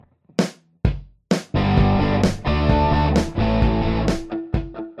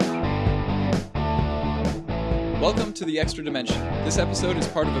to The Extra Dimension. This episode is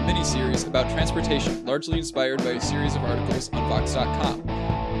part of a mini-series about transportation, largely inspired by a series of articles on Vox.com.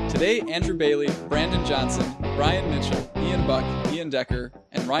 Today, Andrew Bailey, Brandon Johnson, Brian Mitchell, Ian Buck, Ian Decker,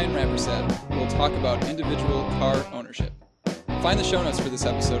 and Ryan Rampersad will talk about individual car ownership. Find the show notes for this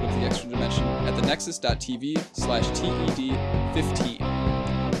episode of The Extra Dimension at thenexus.tv/TED15.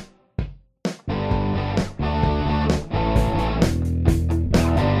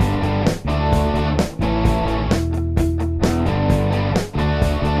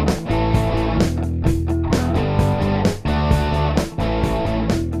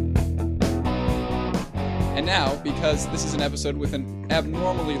 Because this is an episode with an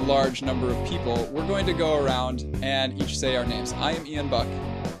abnormally large number of people, we're going to go around and each say our names. I am Ian Buck.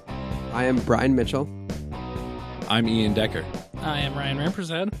 I am Brian Mitchell. I'm Ian Decker. I am Ryan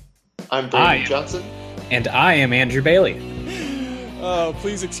Rampersad. I'm Brandon Johnson. And I am Andrew Bailey. Oh,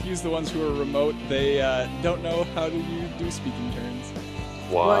 please excuse the ones who are remote. They don't know how to do speaking turns.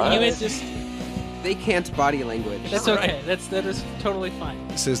 What? Well, you would just... They can't body language. That's okay. That is totally fine.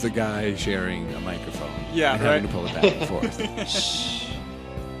 This is the guy sharing a microphone. Yeah, and right. having to pull it back and forth. Shh.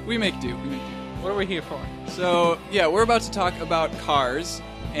 We make do. What are we here for? So, yeah, we're about to talk about cars.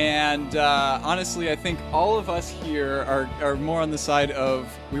 And honestly, I think all of us here are more on the side of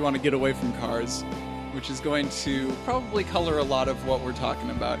we want to get away from cars, which is going to probably color a lot of what we're talking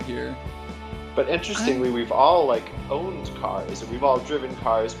about here. But interestingly, we've all owned cars, and we've all driven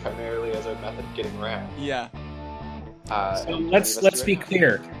cars primarily as our method of getting around. Yeah. So let's be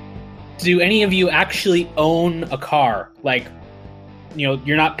clear. Do any of you actually own a car?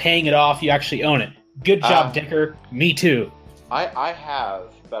 You're not paying it off, you actually own it. Good job, Decker. Me too. I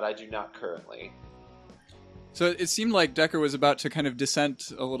have, but I do not currently. So it seemed like Decker was about to kind of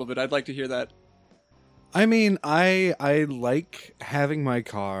dissent a little bit. I'd like to hear that. I mean, I like having my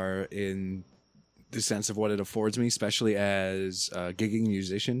car in the sense of what it affords me, especially as a gigging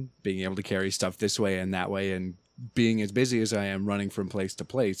musician, being able to carry stuff this way and that way, and being as busy as I am running from place to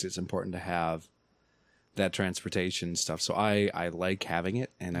place, it's important to have that transportation stuff. So I like having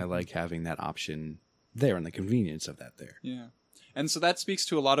it, and I like having that option there and the convenience of that there. Yeah. And so that speaks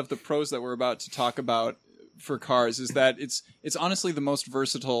to a lot of the pros that we're about to talk about for cars, is that it's honestly the most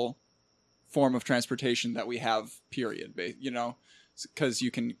versatile form of transportation that we have, period. Because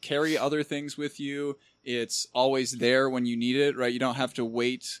you can carry other things with you. It's always there when you need it, right? You don't have to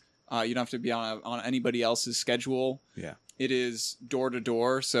wait. You don't have to be on anybody else's schedule. Yeah. It is door to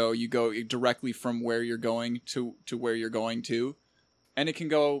door, so you go directly from where you're going to where you're going to. And it can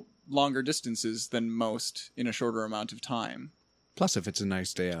go longer distances than most in a shorter amount of time. Plus, if it's a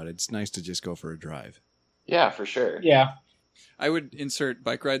nice day out, it's nice to just go for a drive. Yeah, for sure. Yeah. I would insert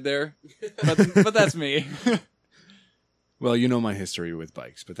bike ride there, but that's me. Well, you know my history with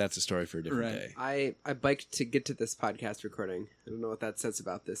bikes, but that's a story for a different day. I biked to get to this podcast recording. I don't know what that says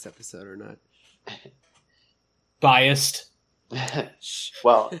about this episode or not. Biased.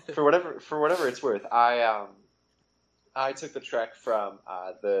 Well, for whatever it's worth, I took the trek from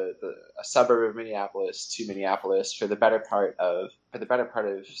a suburb of Minneapolis to Minneapolis for the better part of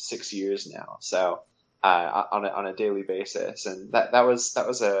 6 years now. So on a daily basis, and that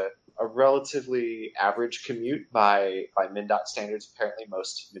was a relatively average commute by MnDOT standards. Apparently,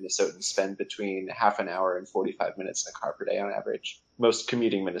 most Minnesotans spend between half an hour and 45 minutes in a car per day on average. Most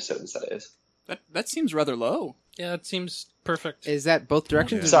commuting Minnesotans, that is. That seems rather low. Yeah, it seems perfect. Is that both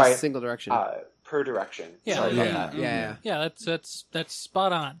directions or Sorry. just single direction? Per direction. Yeah. Sorry about that. Yeah. Yeah, that's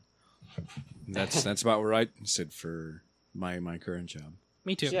spot on. That's about where I sit for my current job.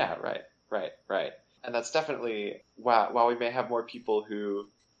 Me too. Yeah, right. And that's definitely, while we may have more people who,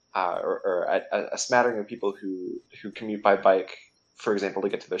 or a smattering of people who commute by bike, for example, to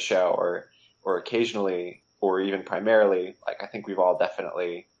get to the show, or occasionally, or even primarily, I think we've all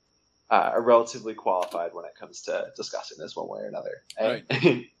definitely are relatively qualified when it comes to discussing this one way or another. Right.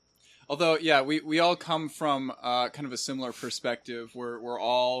 Although, yeah, we all come from kind of a similar perspective. We're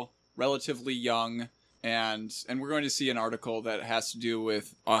all relatively young, and we're going to see an article that has to do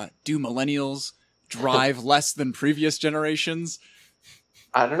with do millennials drive less than previous generations?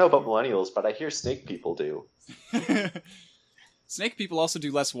 I don't know about millennials, but I hear snake people do. Snake people also do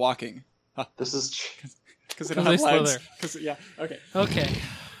less walking. This is because they don't have slow legs. there. Yeah. Okay. Okay.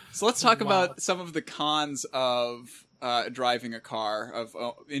 So let's talk about some of the cons of driving a car, of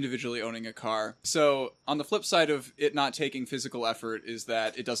individually owning a car. So on the flip side of it not taking physical effort is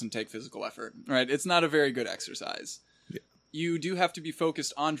that it doesn't take physical effort, right? It's not a very good exercise. Yeah. you do have to be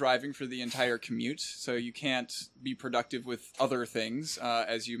focused on driving for the entire commute, so you can't be productive with other things,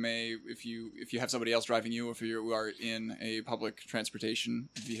 as you may if you have somebody else driving you, or if you are in a public transportation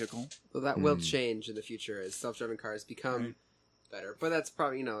vehicle. Well, that will change in the future as self-driving cars become better, but that's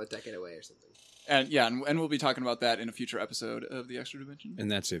probably a decade away or something. And yeah, and we'll be talking about that in a future episode of the Extra Dimension.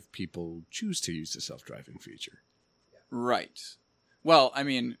 And that's if people choose to use the self-driving feature. Right. Well, I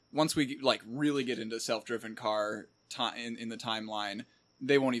mean, once we really get into self-driven car in the timeline,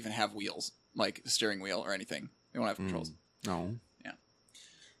 they won't even have wheels, like the steering wheel or anything. They won't have controls. No. Yeah.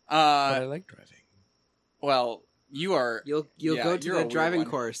 But I like driving. Well, you are. You'll go to the driving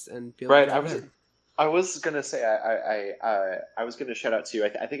course and be able Right. to drive I was gonna say I was gonna shout out to you.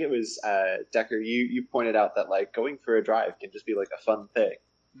 I think it was Decker. You pointed out that going for a drive can just be a fun thing.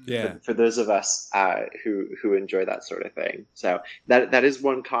 Yeah. For those of us who enjoy that sort of thing. So that is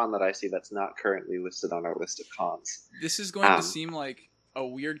one con that I see that's not currently listed on our list of cons. This is going to seem like a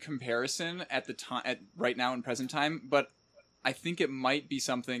weird comparison at right now in present time, but I think it might be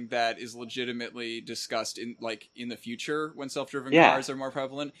something that is legitimately discussed in the future when self-driven cars are more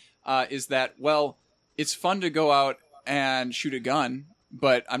prevalent. Is that, well, it's fun to go out and shoot a gun,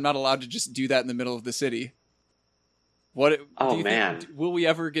 but I'm not allowed to just do that in the middle of the city. What? Oh, do you man. think, will we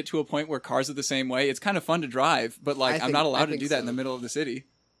ever get to a point where cars are the same way? It's kind of fun to drive, but I'm not allowed to do that in the middle of the city.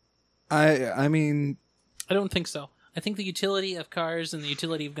 I mean, I don't think so. I think the utility of cars and the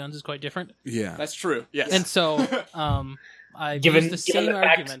utility of guns is quite different. yeah. That's true. Yes. And so, I Given- use the given same the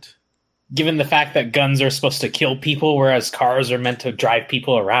fact- argument. Given the fact that guns are supposed to kill people, whereas cars are meant to drive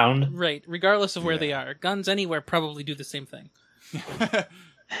people around. Right, regardless of where they are. Guns anywhere probably do the same thing.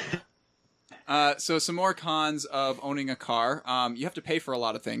 So some more cons of owning a car. You have to pay for a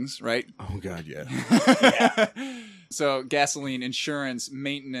lot of things, right? Oh God, yeah. So gasoline, insurance,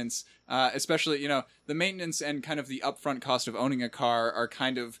 maintenance, especially, the maintenance and kind of the upfront cost of owning a car are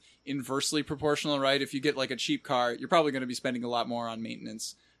kind of inversely proportional, right? If you get a cheap car, you're probably going to be spending a lot more on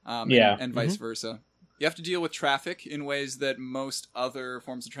maintenance, and vice versa. You have to deal with traffic in ways that most other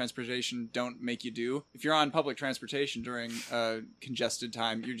forms of transportation don't make you do. If you're on public transportation during a congested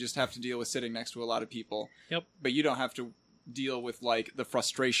time, you just have to deal with sitting next to a lot of people. Yep. But you don't have to deal with the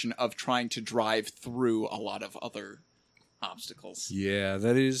frustration of trying to drive through a lot of other obstacles. Yeah,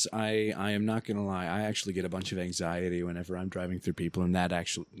 that is. I am not gonna lie. I actually get a bunch of anxiety whenever I'm driving through people, and that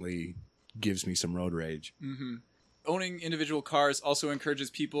actually gives me some road rage. Mm-hmm. Owning individual cars also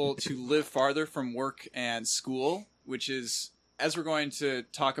encourages people to live farther from work and school, which is, as we're going to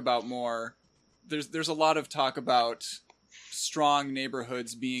talk about more, there's a lot of talk about strong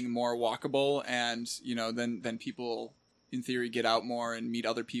neighborhoods being more walkable, and then people in theory get out more and meet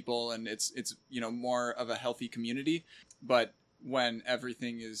other people, and it's more of a healthy community. But when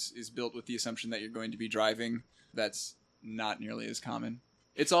everything is built with the assumption that you're going to be driving, that's not nearly as common.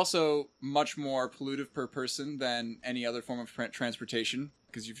 It's also much more pollutive per person than any other form of transportation,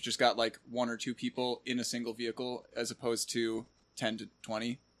 because you've just got one or two people in a single vehicle as opposed to 10 to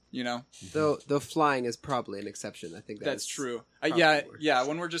 20, Though flying is probably an exception. I think that's true. worse. Yeah.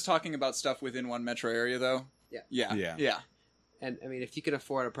 When we're just talking about stuff within one metro area, though. Yeah. And I mean, if you can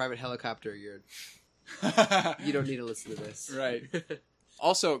afford a private helicopter, you don't need to listen to this. Right.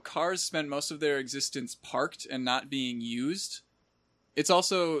 Also, cars spend most of their existence parked and not being used. It's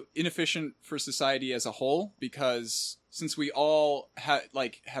also inefficient for society as a whole, because since we all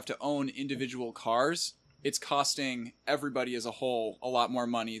have to own individual cars, it's costing everybody as a whole a lot more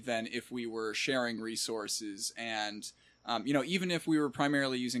money than if we were sharing resources and even if we were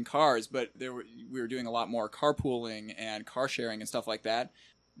primarily using cars, but we were doing a lot more carpooling and car sharing and stuff like that.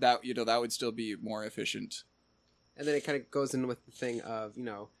 That would still be more efficient. And then it kind of goes in with the thing of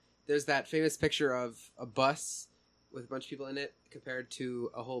there's that famous picture of a bus with a bunch of people in it compared to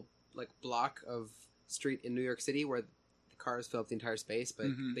a whole block of street in New York City where the cars fill up the entire space, but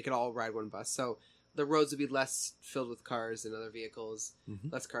they could all ride one bus. So the roads would be less filled with cars and other vehicles.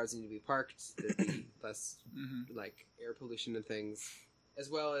 Less cars need to be parked. There'd be less air pollution and things, as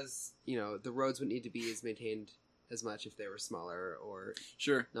well as the roads would need to be as maintained as much if they were smaller or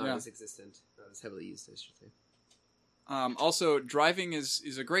not as existent, not as heavily used, I should say. Also, driving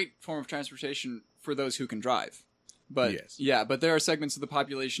is a great form of transportation for those who can drive. But but there are segments of the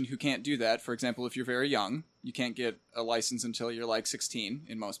population who can't do that. For example, if you're very young, you can't get a license until you're 16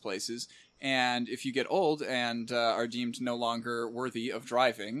 in most places. And if you get old and are deemed no longer worthy of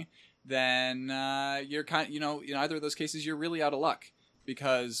driving, then you're in either of those cases, you're really out of luck,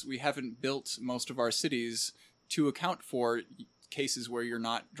 because we haven't built most of our cities to account for cases where you're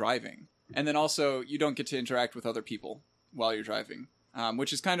not driving. And then also, you don't get to interact with other people while you're driving.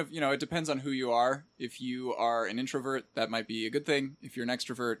 which is kind of, it depends on who you are. If you are an introvert, that might be a good thing. If you're an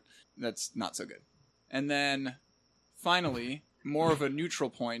extrovert, that's not so good. And then finally, more of a neutral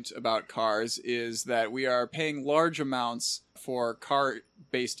point about cars is that we are paying large amounts for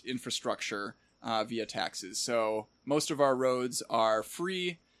car-based infrastructure via taxes. So most of our roads are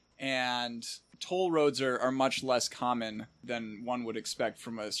free, and toll roads are much less common than one would expect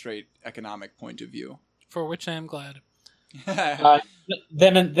from a straight economic point of view. For which I am glad.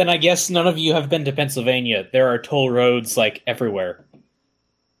 Then I guess none of you have been to Pennsylvania. There are toll roads like everywhere.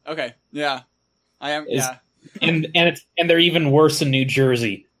 Okay, yeah. I am, yeah. And they're even worse in New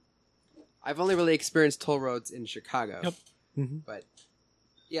Jersey. I've only really experienced toll roads in Chicago. Yep. Mm-hmm. But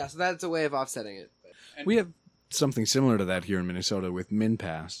yeah, so that's a way of offsetting it. But. We have something similar to that here in Minnesota with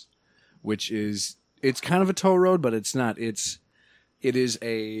MinPass, which is, it's kind of a toll road, but it's not. It is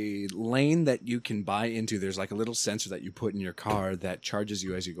a lane that you can buy into. There's like a little sensor that you put in your car that charges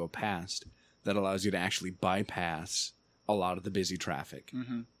you as you go past, that allows you to actually bypass a lot of the busy traffic.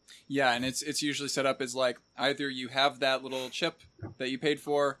 Mm-hmm. Yeah, and it's usually set up as like either you have that little chip that you paid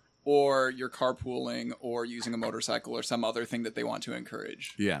for, or you're carpooling or using a motorcycle or some other thing that they want to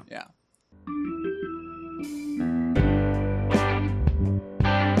encourage. Yeah. Yeah.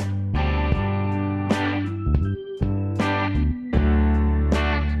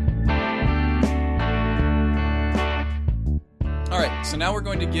 All right, so now we're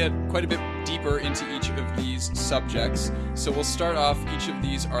going to get quite a bit deeper into each of these subjects. So we'll start off each of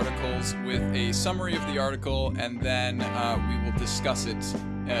these articles with a summary of the article, and then we will discuss it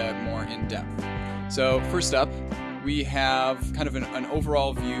more in depth. So first up, we have kind of an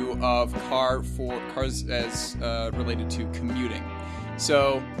overall view of cars as related to commuting.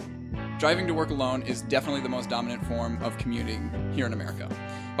 So driving to work alone is definitely the most dominant form of commuting here in America.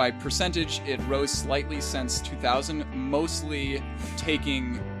 By percentage, it rose slightly since 2000, mostly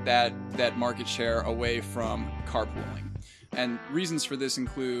taking that market share away from carpooling. And reasons for this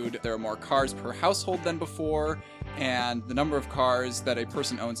include there are more cars per household than before, and the number of cars that a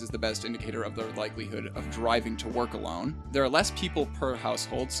person owns is the best indicator of their likelihood of driving to work alone. There are less people per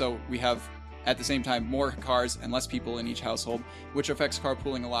household, so we have, at the same time, more cars and less people in each household, which affects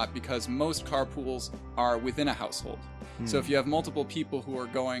carpooling a lot because most carpools are within a household. So if you have multiple people who are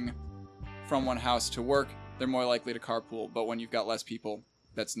going from one house to work, they're more likely to carpool. But when you've got less people,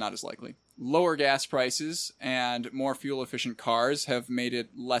 that's not as likely. Lower gas prices and more fuel-efficient cars have made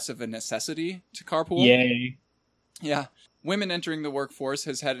it less of a necessity to carpool. Yay. Yeah. Women entering the workforce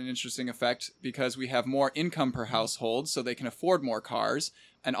has had an interesting effect because we have more income per household, so they can afford more cars.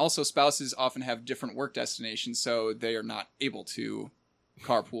 And also spouses often have different work destinations, so they are not able to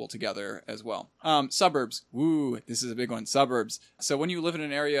carpool together as well. Suburbs. Woo, this is a big one. Suburbs. So when you live in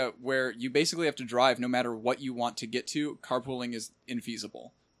an area where you basically have to drive no matter what you want to get to, carpooling is infeasible.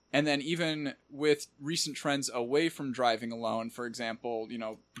 And then even with recent trends away from driving alone, for example,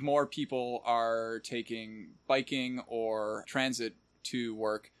 more people are taking biking or transit to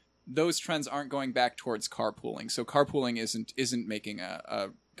work. Those trends aren't going back towards carpooling. So carpooling isn't making a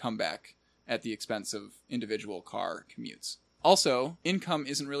comeback at the expense of individual car commutes. Also, income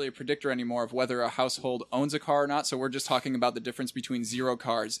isn't really a predictor anymore of whether a household owns a car or not, so we're just talking about the difference between 0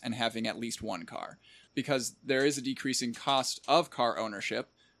 cars and having at least 1 car. Because there is a decreasing cost of car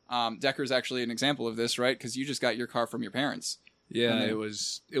ownership. Decker's actually an example of this, right? Because you just got your car from your parents. Yeah, it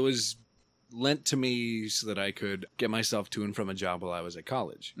was lent to me so that I could get myself to and from a job while I was at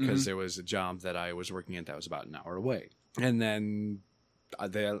college. Because there was a job that I was working at that was about an hour away. And then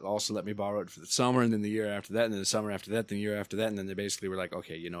they also let me borrow it for the summer, and then the year after that, and then the summer after that, then the year after that, and then they basically were like,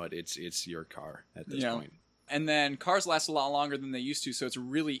 okay, you know what, it's your car at this point. And then cars last a lot longer than they used to, so it's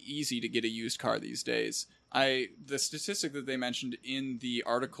really easy to get a used car these days. The statistic that they mentioned in the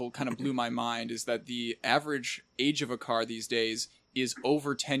article kind of blew my mind, is that the average age of a car these days is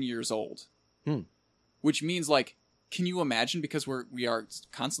over 10 years old. Which means, like, can you imagine, because we are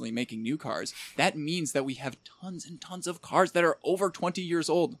constantly making new cars, that means that we have tons and tons of cars that are over 20 years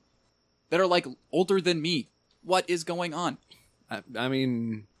old, that are, like, older than me. What is going on? I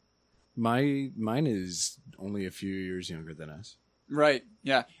mean, mine is only a few years younger than us. Right,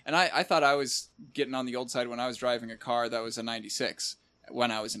 yeah. And I thought I was getting on the old side when I was driving a car that was a 96 when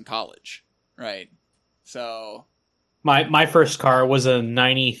I was in college, right? So... My first car was a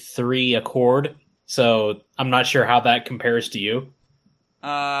 93 Accord, so I'm not sure how that compares to you.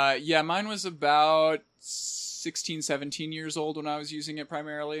 Yeah, mine was about 16, 17 years old when I was using it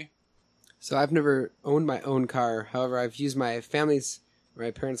primarily. So I've never owned my own car. However, I've used my parents'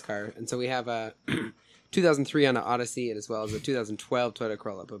 car. And so we have a 2003 Honda Odyssey and as well as a 2012 Toyota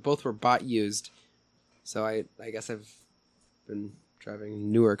Corolla. But both were bought used. So I guess I've been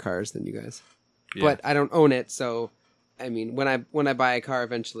driving newer cars than you guys. Yeah. But I don't own it, so I mean, when I buy a car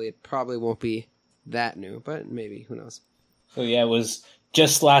eventually, it probably won't be that new, but maybe, who knows. So yeah, it was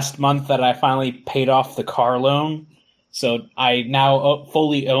just last month that I finally paid off the car loan. So I now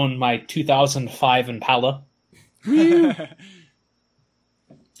fully own my 2005 Impala.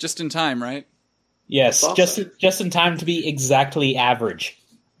 Just in time, right? Yes, That's awesome. just in time to be exactly average.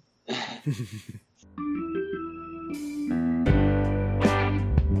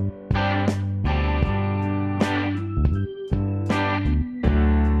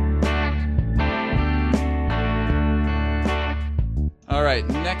 All right,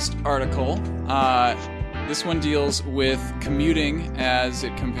 next article. This one deals with commuting as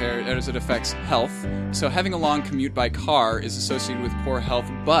it affects health. So having a long commute by car is associated with poor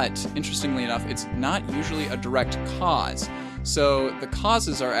health, but interestingly enough, it's not usually a direct cause. So the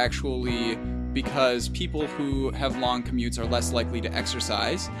causes are actually because people who have long commutes are less likely to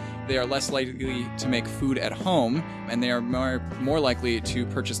exercise, they are less likely to make food at home, and they are more likely to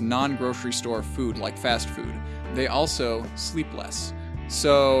purchase non-grocery store food like fast food. They also sleep less.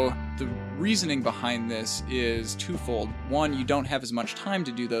 So the reasoning behind this is twofold. One, you don't have as much time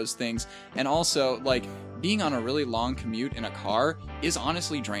to do those things, and also, like, being on a really long commute in a car is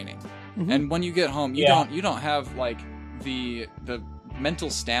honestly draining. Mhm. And when you get home, you don't have like the mental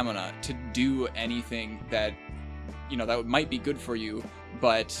stamina to do anything that that might be good for you,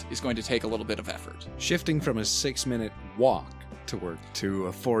 but is going to take a little bit of effort. Shifting from a 6-minute walk to work to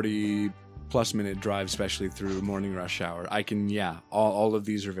a 40+ minute drive, especially through morning rush hour. All of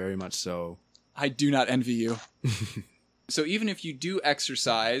these are very much so. I do not envy you. So even if you do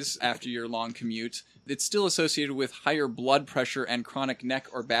exercise after your long commute, it's still associated with higher blood pressure and chronic neck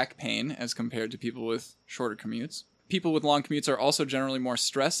or back pain as compared to people with shorter commutes. People with long commutes are also generally more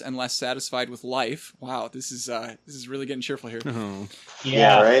stressed and less satisfied with life. Wow, this is really getting cheerful here. Oh.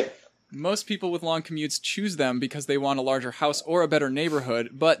 Yeah, right? Most people with long commutes choose them because they want a larger house or a better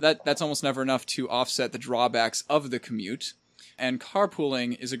neighborhood, but that's almost never enough to offset the drawbacks of the commute. And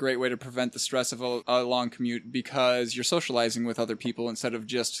carpooling is a great way to prevent the stress of a long commute because you're socializing with other people instead of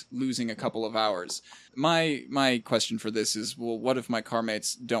just losing a couple of hours. My question for this is, well, what if my car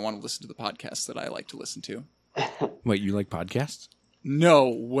mates don't want to listen to the podcasts that I like to listen to? Wait, you like podcasts? No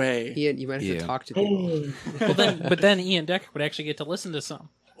way. Ian, you might have to talk to people. But then Ian Decker would actually get to listen to some.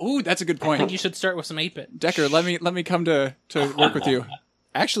 Ooh, that's a good I think point. you should start with some 8-bit. Decker, let me come to work with you.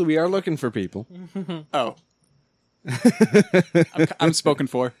 Actually, we are looking for people. Oh. I'm spoken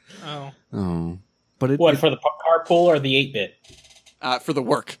for. Oh. Oh, but What, for the carpool or the 8-bit? For the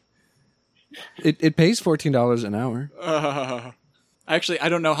work. it pays $14 an hour. Actually, I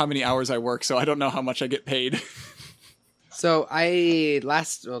don't know how many hours I work, so I don't know how much I get paid. So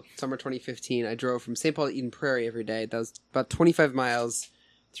summer 2015, I drove from St. Paul to Eden Prairie every day. That was about 25 miles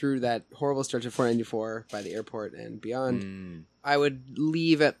through that horrible stretch of 494 by the airport and beyond. I would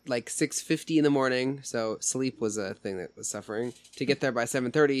leave at like 6:50 in the morning, so sleep was a thing that was suffering, to get there by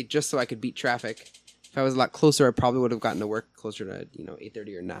 7:30 just so I could beat traffic. If I was a lot closer, I probably would have gotten to work closer to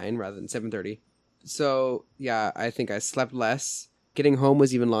 8:30 or 9 rather than 7:30. So yeah, I think I slept less. Getting home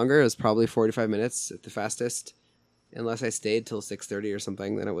was even longer. It was probably 45 minutes at the fastest, unless I stayed till 6:30 or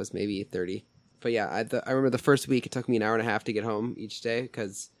something. Then it was maybe 8:30. But yeah, I remember the first week it took me an hour and a half to get home each day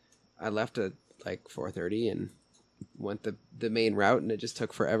because I left at like 4:30 and went the main route, and it just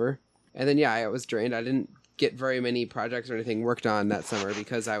took forever. And then yeah, I was drained. I didn't get very many projects or anything worked on that summer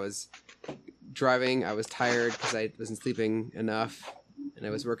because I was driving. I was tired because I wasn't sleeping enough, and I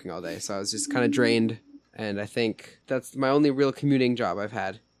was working all day, so I was just kind of drained. And I think that's my only real commuting job I've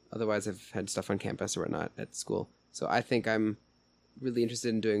had. Otherwise, I've had stuff on campus or whatnot at school. So I think I'm really interested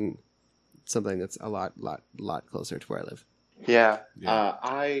in doing something that's a lot closer to where I live. Yeah.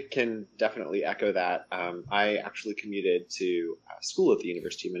 I can definitely echo that. I actually commuted to school at the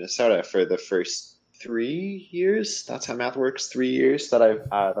University of Minnesota for the first 3 years. That's how math works. 3 years that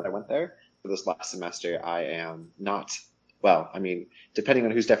I went there. For this last semester, I am not. Well, I mean, depending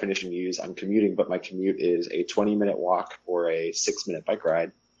on whose definition you use, I'm commuting, but my commute is a 20-minute walk or a 6-minute bike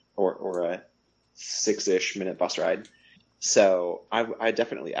ride or a 6-ish minute bus ride. So I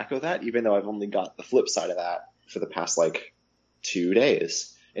definitely echo that, even though I've only got the flip side of that for the past, 2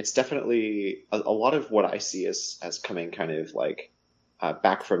 days. It's definitely a lot of what I see as coming kind of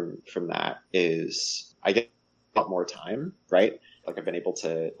back from that is I get a lot more time, right? I've been able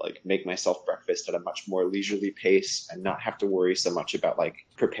to make myself breakfast at a much more leisurely pace and not have to worry so much about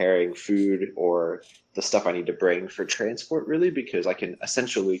preparing food or the stuff I need to bring for transport, really, because I can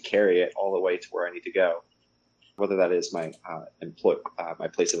essentially carry it all the way to where I need to go, whether that is my my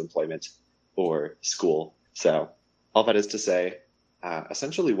place of employment or school. So all that is to say,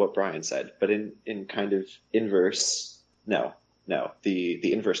 essentially what Brian said, but in kind of inverse. No,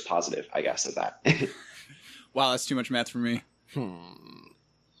 the inverse positive, I guess, of that. Wow, that's too much math for me.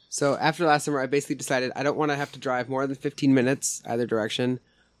 So after last summer, I basically decided I don't want to have to drive more than 15 minutes either direction,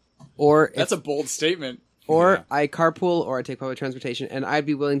 or That's a bold statement. or I carpool or I take public transportation, and I'd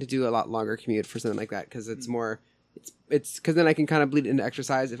be willing to do a lot longer commute for something like that because it's more. It's because then I can kind of bleed into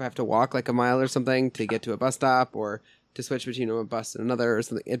exercise if I have to walk like a mile or something to get to a bus stop or to switch between a bus and another or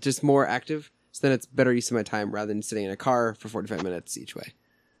something. It's just more active. So then it's better use of my time rather than sitting in a car for 45 minutes each way.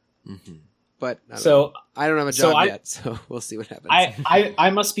 Mm-hmm. But I don't have a so job I- yet, so we'll see what happens. I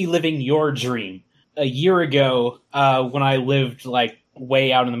must be living your dream. A year ago, when I lived like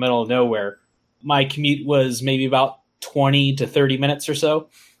way out in the middle of nowhere, my commute was maybe about 20 to 30 minutes or so,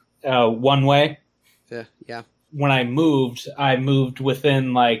 one way. Yeah. When I moved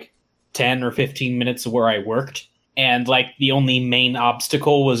within like 10 or 15 minutes of where I worked. And like the only main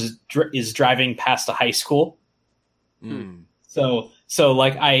obstacle is driving past a high school. Mm. So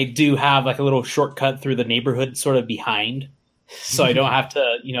like I do have like a little shortcut through the neighborhood sort of behind. So I don't have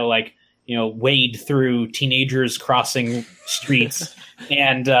to, wade through teenagers crossing streets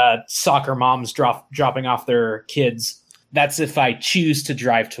and soccer moms dropping off their kids. That's if I choose to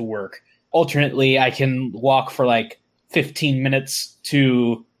drive to work. Alternately, I can walk for like 15 minutes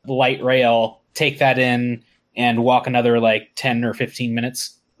to the light rail, take that in, and walk another like 10 or 15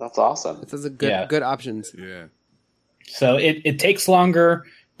 minutes. That's awesome. Those are good options. Yeah. So it takes longer,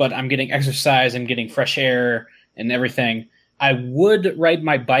 but I'm getting exercise and getting fresh air and everything. I would ride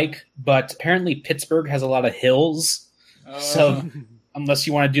my bike, but apparently Pittsburgh has a lot of hills. So unless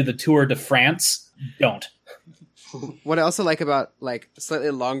you want to do the Tour de France, don't. What I also like about like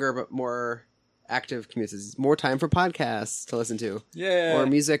slightly longer but more active commutes is more time for podcasts to listen to, Yeah. or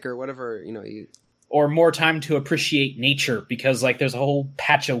music or whatever Or more time to appreciate nature because like there's a whole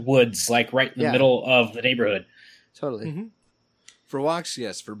patch of woods like right in the Yeah. middle of the neighborhood. Totally. Mm-hmm. For walks,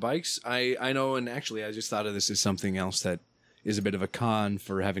 yes. For bikes, I know, and actually I just thought of this as something else that is a bit of a con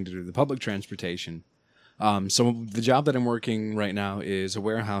for having to do the public transportation. So the job that I'm working right now is a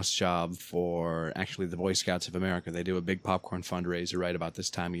warehouse job for actually the Boy Scouts of America. They do a big popcorn fundraiser right about this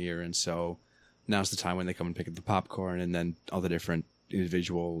time of year, and so now's the time when they come and pick up the popcorn, and then all the different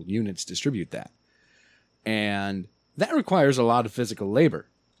individual units distribute that. And that requires a lot of physical labor.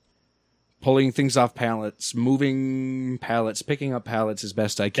 Pulling things off pallets, moving pallets, picking up pallets as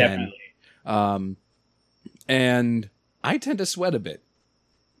best I can. Definitely. And I tend to sweat a bit.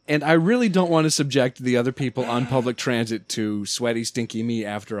 And I really don't want to subject the other people on public transit to sweaty, stinky me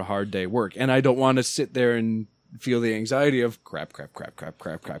after a hard day work. And I don't want to sit there and feel the anxiety of crap. You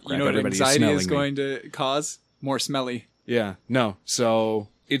know what Everybody's anxiety smelling is me. going to cause? More smelly. Yeah, no. So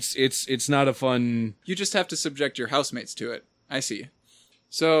it's not a fun. You just have to subject your housemates to it. I see.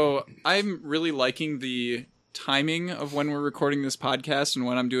 So I'm really liking the timing of when we're recording this podcast and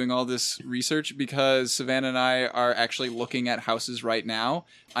when I'm doing all this research because Savannah and I are actually looking at houses right now.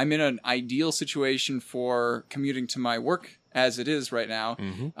 I'm in an ideal situation for commuting to my work as it is right now.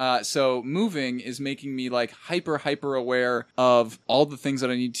 Mm-hmm. So moving is making me like hyper aware of all the things that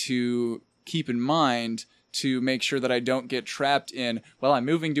I need to keep in mind to make sure that I don't get trapped in, well, I'm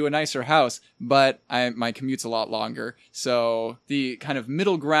moving to a nicer house, but my commute's a lot longer. So the kind of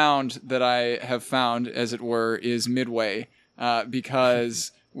middle ground that I have found, as it were, is midway,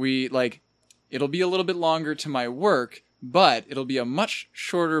 because it'll be a little bit longer to my work, but it'll be a much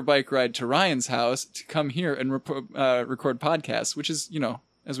shorter bike ride to Ryan's house to come here and record podcasts, which is,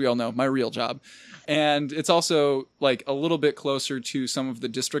 as we all know, my real job. And it's also like a little bit closer to some of the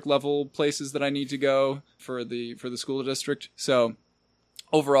district level places that I need to go for the school district. So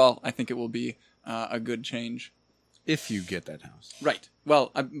overall, I think it will be a good change. If you get that house. Right.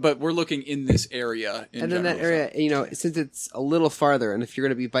 Well, but we're looking in this area. And then that area, since it's a little farther, and if you're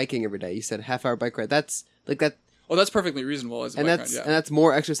going to be biking every day, you said half-hour bike ride. That's like that. Well, that's perfectly reasonable as a and bike that's ride, yeah. and that's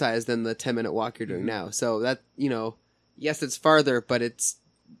more exercise than the 10-minute walk you're doing now. So that yes, it's farther, but it's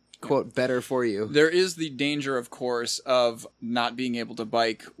quote better for you. There is the danger, of course, of not being able to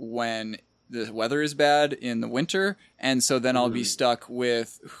bike when the weather is bad in the winter, and so then I'll be stuck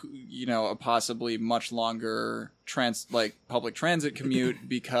with, a possibly much longer public transit commute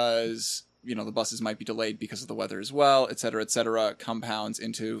because the buses might be delayed because of the weather as well, et cetera, compounds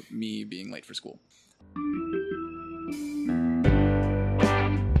into me being late for school.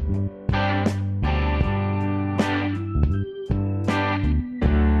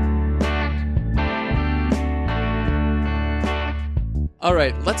 All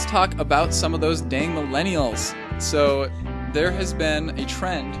right, let's talk about some of those dang millennials. So there has been a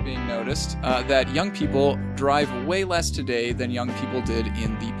trend being noticed that young people drive way less today than young people did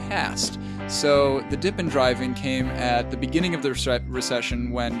in the past. So the dip in driving came at the beginning of the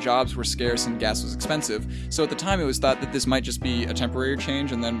recession when jobs were scarce and gas was expensive. So at the time it was thought that this might just be a temporary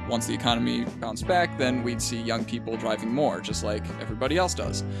change, and then once the economy bounced back, then we'd see young people driving more, just like everybody else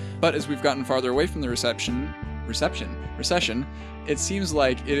does. But as we've gotten farther away from the recession, it seems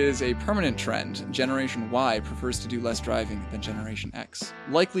like it is a permanent trend. Generation Y prefers to do less driving than Generation X.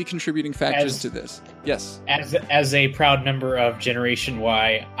 Likely contributing factors to this. Yes. As a proud member of Generation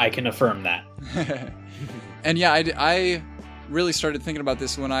Y, I can affirm that. And yeah, I really started thinking about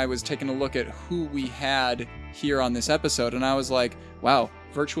this when I was taking a look at who we had here on this episode, and I was like, wow,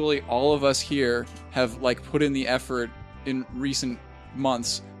 virtually all of us here have like put in the effort in recent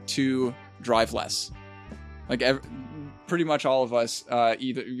months to drive less. Like pretty much all of us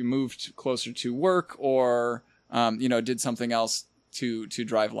either you moved closer to work or did something else to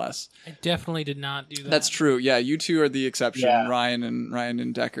drive less. I definitely did not do that. That's true. Yeah, you two are the exception, Yeah. Ryan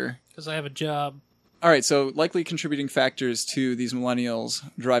and Decker. Because I have a job. All right, so likely contributing factors to these millennials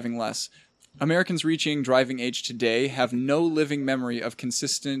driving less. Americans reaching driving age today have no living memory of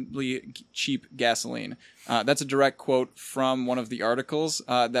consistently cheap gasoline. That's a direct quote from one of the articles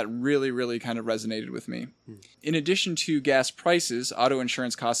that really, really kind of resonated with me. In addition to gas prices, auto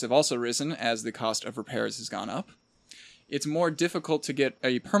insurance costs have also risen as the cost of repairs has gone up. It's more difficult to get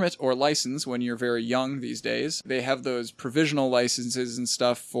a permit or license when you're very young these days. They have those provisional licenses and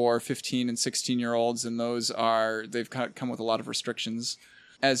stuff for 15 and 16-year-olds, and they've come with a lot of restrictions.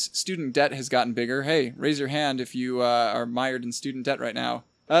 As student debt has gotten bigger, hey, raise your hand if you are mired in student debt right now.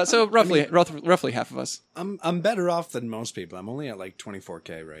 So roughly half of us. I'm better off than most people. I'm only at like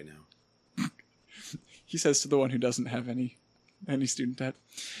 24K right now. He says to the one who doesn't have any student debt.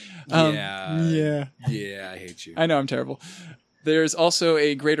 Yeah, I hate you. I know, I'm terrible. There's also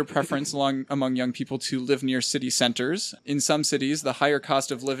a greater preference among young people to live near city centers. In some cities, the higher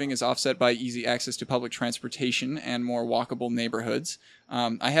cost of living is offset by easy access to public transportation and more walkable neighborhoods.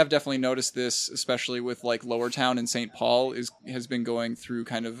 I have definitely noticed this, especially with like Lower Town in St. Paul has been going through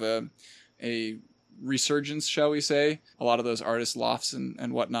kind of a resurgence, shall we say. A lot of those artist lofts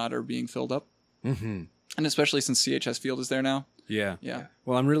and whatnot are being filled up. Mm-hmm. And especially since CHS Field is there now. Yeah.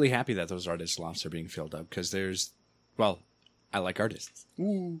 Well, I'm really happy that those artist lofts are being filled up because I like artists.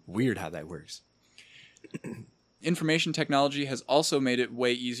 Ooh. Weird how that works. Information technology has also made it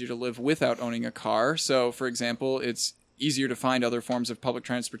way easier to live without owning a car. So, for example, it's easier to find other forms of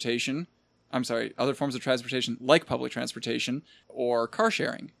transportation like public transportation or car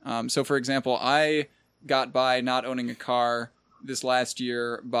sharing. So, for example, I got by not owning a car this last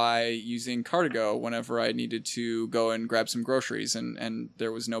year by using Car2Go whenever I needed to go and grab some groceries, and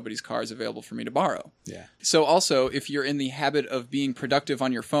there was nobody's cars available for me to borrow. Yeah. So also, if you're in the habit of being productive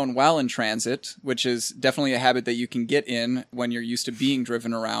on your phone while in transit, which is definitely a habit that you can get in when you're used to being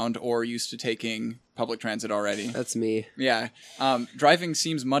driven around or used to taking public transit already. That's me. Yeah. Driving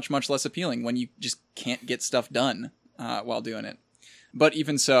seems much, much less appealing when you just can't get stuff done while doing it. But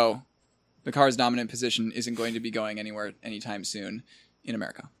even so, the car's dominant position isn't going to be going anywhere anytime soon in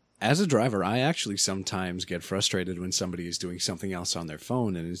America. As a driver, I actually sometimes get frustrated when somebody is doing something else on their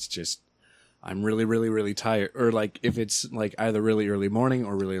phone, and it's just, I'm really, really, really tired. Or like if it's like either really early morning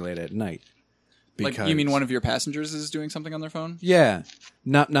or really late at night. Like, you mean one of your passengers is doing something on their phone? Yeah.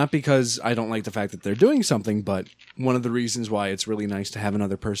 Not because I don't like the fact that they're doing something, but one of the reasons why it's really nice to have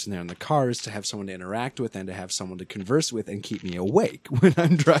another person there in the car is to have someone to interact with and to have someone to converse with and keep me awake when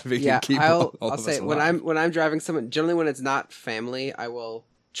I'm driving. Yeah, and keep I'll of say us when alive. I'm driving someone, generally when it's not family, I will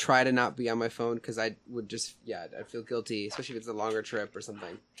try to not be on my phone because I would just I'd feel guilty, especially if it's a longer trip or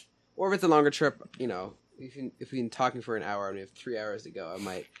something. Or if it's a longer trip, if we've been talking for an hour and we have 3 hours to go, I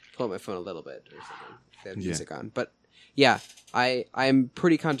might pull out my phone a little bit or something. If they have music on. But yeah, I'm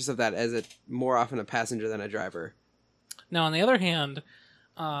pretty conscious of that as more often a passenger than a driver. Now, on the other hand,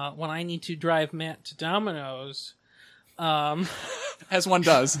 when I need to drive Matt to Domino's, As one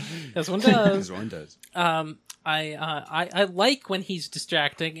does. as one does, As one does. I like when he's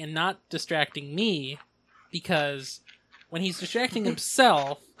distracting and not distracting me, because when he's distracting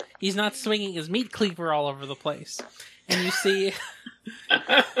himself, he's not swinging his meat cleaver all over the place. And you see...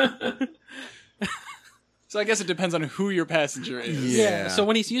 So I guess it depends on who your passenger is. Yeah. So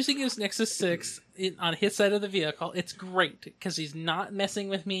when he's using his Nexus 6 on his side of the vehicle, it's great because he's not messing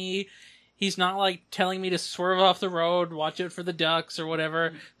with me. He's not like telling me to swerve off the road, watch out for the ducks or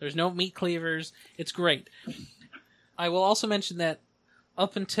whatever. There's no meat cleavers. It's great. I will also mention that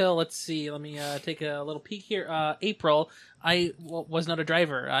up until, let's see, let me take a little peek here. April, I was not a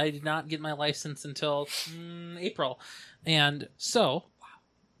driver. I did not get my license until April. And so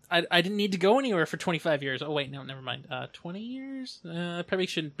I didn't need to go anywhere for 25 years. Oh, wait, no, never mind. 20 years? I probably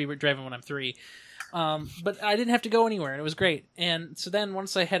shouldn't be driving when I'm 3. But I didn't have to go anywhere, and it was great. And so then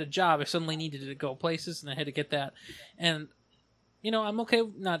once I had a job, I suddenly needed to go places, and I had to get that. And, I'm okay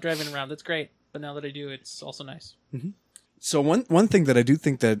not driving around. That's great. But now that I do, it's also nice. Mm-hmm. So one thing that I do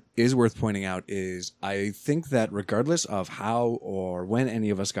think that is worth pointing out is I think that regardless of how or when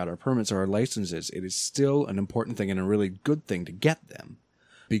any of us got our permits or our licenses, it is still an important thing and a really good thing to get them.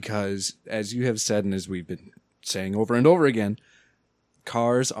 Because as you have said, and as we've been saying over and over again,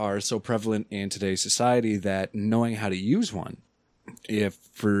 cars are so prevalent in today's society that knowing how to use one, if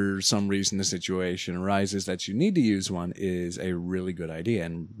for some reason the situation arises that you need to use one, is a really good idea,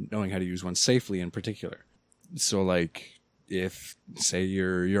 and knowing how to use one safely in particular. So like if, say,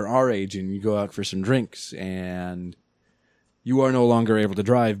 you're our age and you go out for some drinks and you are no longer able to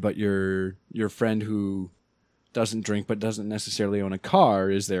drive, but your friend who doesn't drink but doesn't necessarily own a car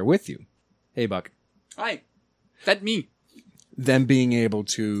is there with you. Hey, Buck. Hi. That me. Them being able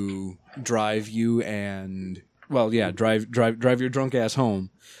to drive you and, well, yeah, drive your drunk ass home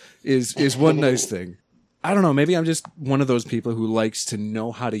is one nice thing. I don't know, maybe I'm just one of those people who likes to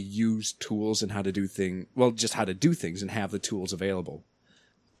know how to use tools and how to do just how to do things and have the tools available.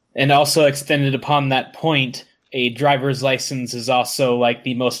 And also extended upon that point, a driver's license is also like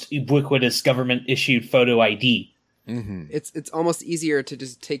the most ubiquitous government-issued photo ID. Mm-hmm. It's almost easier to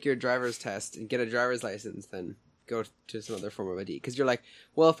just take your driver's test and get a driver's license than go to some other form of ID. Because you're like,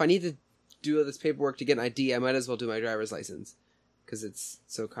 well, if I need to do all this paperwork to get an ID, I might as well do my driver's license. Because it's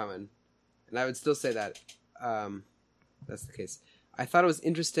so common. And I would still say that that's the case. I thought it was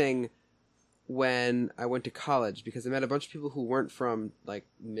interesting when I went to college because I met a bunch of people who weren't from, like,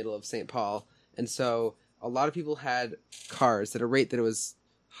 middle of St. Paul. And so a lot of people had cars at a rate that it was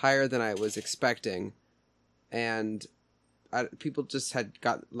higher than I was expecting. And people just had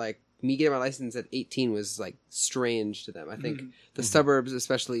got, like, me getting my license at 18 was, like, strange to them. I think the suburbs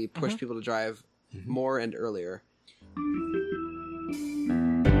especially push people to drive more and earlier.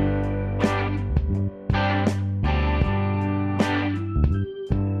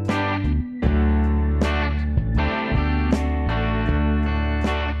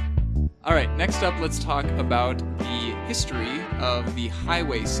 All right, next up, let's talk about the history of the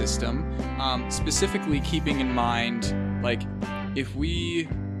highway system, specifically keeping in mind, like, if we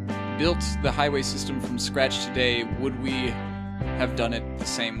built the highway system from scratch today, would we have done it the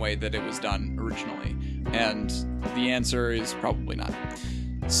same way that it was done originally? And the answer is probably not.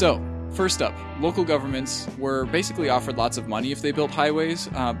 So, first up, local governments were basically offered lots of money if they built highways,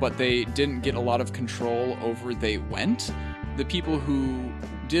 but they didn't get a lot of control over they went. The people who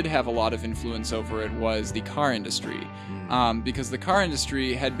did have a lot of influence over it was the car industry, because the car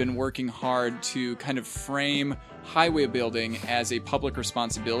industry had been working hard to kind of frame highway building as a public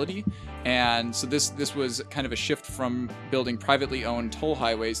responsibility, and so this was kind of a shift from building privately owned toll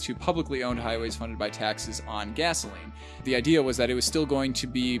highways to publicly owned highways funded by taxes on gasoline. The idea was that it was still going to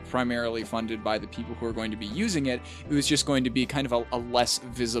be primarily funded by the people who are going to be using it. It was just going to be kind of a less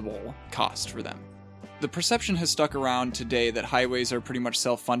visible cost for them. The perception has stuck around today that highways are pretty much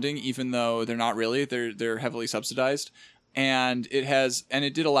self-funding, even though they're not really. They're heavily subsidized, and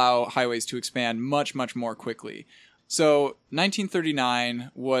it did allow highways to expand much, much more quickly. So 1939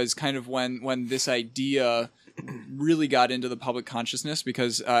 was kind of when this idea really got into the public consciousness,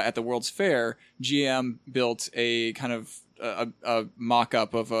 because at the World's Fair, GM built a kind of a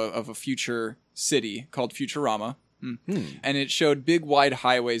mock-up of a future city called Futurama. And it showed big, wide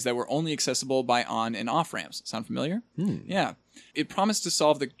highways that were only accessible by on and off ramps. Sound familiar? Yeah. It promised to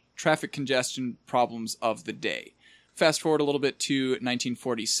solve the traffic congestion problems of the day. Fast forward a little bit to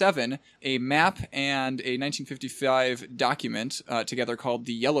 1947, a map and a 1955 document together called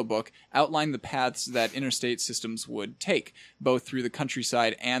the Yellow Book outlined the paths that interstate systems would take, both through the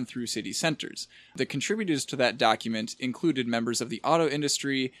countryside and through city centers. The contributors to that document included members of the auto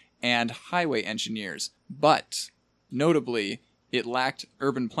industry and highway engineers, but notably, it lacked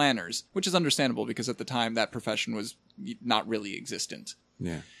urban planners, which is understandable because at the time that profession was not really existent.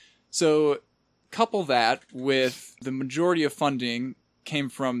 Yeah. So couple that with the majority of funding came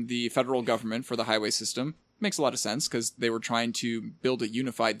from the federal government for the highway system. Makes a lot of sense because they were trying to build a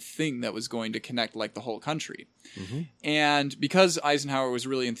unified thing that was going to connect like the whole country. And because Eisenhower was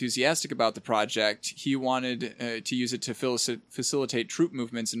really enthusiastic about the project, he wanted to use it to facilitate troop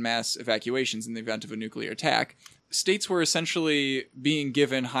movements and mass evacuations in the event of a nuclear attack. States were essentially being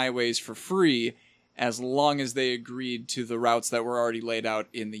given highways for free as long as they agreed to the routes that were already laid out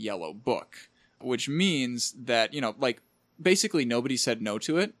in the Yellow Book, which means that, like, basically nobody said no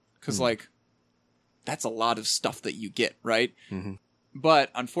to it, because, like, that's a lot of stuff that you get, right? Mm-hmm.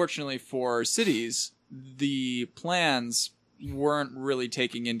 But unfortunately for cities, the plans weren't really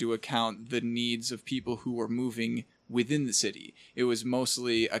taking into account the needs of people who were moving within the city. It was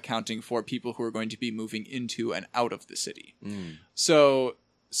mostly accounting for people who were going to be moving into and out of the city. So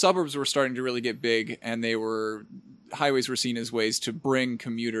suburbs were starting to really get big, and highways were seen as ways to bring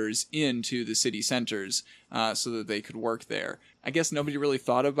commuters into the city centers so that they could work there. I guess nobody really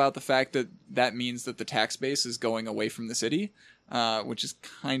thought about the fact that that means that the tax base is going away from the city, which is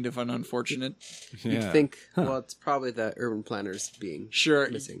kind of an unfortunate. You'd think, well, it's probably the urban planners being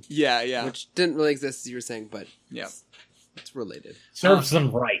missing. Yeah. Which didn't really exist, as you were saying, but yeah, it's related. Serves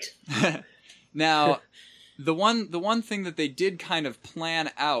them right. Now, the one thing that they did kind of plan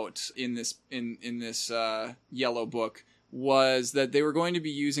out in this Yellow Book was that they were going to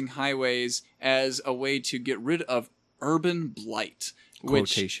be using highways as a way to get rid of urban blight.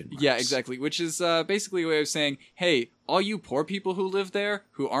 Quotation marks. Yeah, exactly. Which is basically a way of saying, hey, all you poor people who live there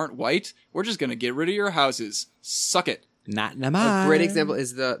who aren't white, we're just going to get rid of your houses. Suck it. Not in a A great example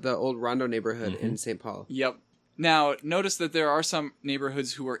is the old Rondo neighborhood in St. Paul. Yep. Now, notice that there are some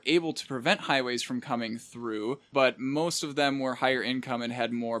neighborhoods who were able to prevent highways from coming through, but most of them were higher income and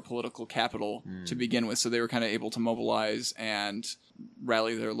had more political capital to begin with, so they were kind of able to mobilize and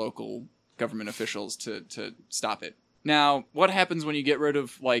rally their local government officials to stop it. Now, what happens when you get rid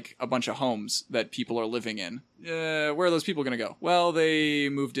of, like, a bunch of homes that people are living in? Where are those people going to go? Well, they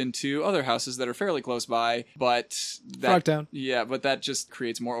moved into other houses that are fairly close by, but Frogtown. Yeah, but that just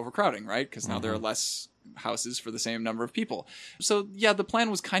creates more overcrowding, right? Because now there are less houses for the same number of people. So, yeah, the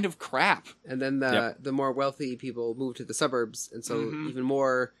plan was kind of crap. And then the more wealthy people moved to the suburbs, and so even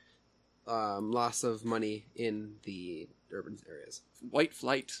more loss of money in the urban areas. White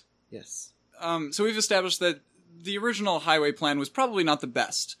flight. Yes. So we've established that the original highway plan was probably not the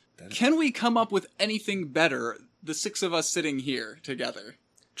best. Can we come up with anything better, the six of us sitting here together?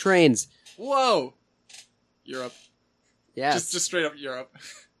 Trains. Whoa! Europe. Yes. Just straight up Europe.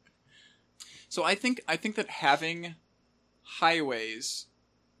 So I think that having highways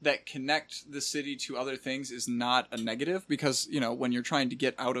that connect the city to other things is not a negative, because, when you're trying to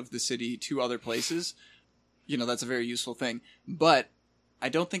get out of the city to other places, that's a very useful thing. But I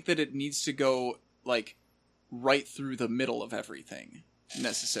don't think that it needs to go, like, right through the middle of everything,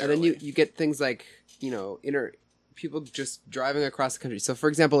 necessarily. And then you get things like, people just driving across the country. So, for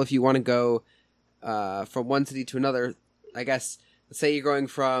example, if you want to go from one city to another, I guess, let's say you're going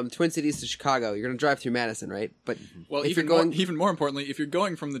from Twin Cities to Chicago, you're going to drive through Madison, right? But well, if even more importantly, if you're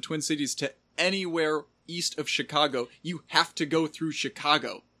going from the Twin Cities to anywhere east of Chicago, you have to go through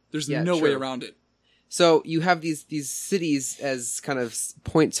Chicago. There's no way around it. So you have these cities as kind of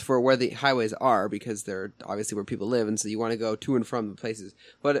points for where the highways are, because they're obviously where people live, and so you want to go to and from the places.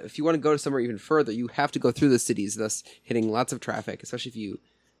 But if you want to go to somewhere even further, you have to go through the cities, thus hitting lots of traffic, especially if you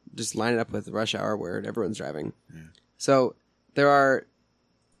just line it up with rush hour where everyone's driving. Yeah. So there are,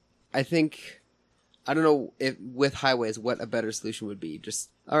 I don't know if with highways what a better solution would be.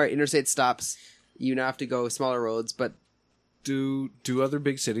 Just, all right, interstate stops, you now have to go smaller roads, but Do other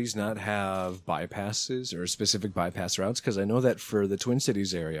big cities not have bypasses or specific bypass routes? Because I know that for the Twin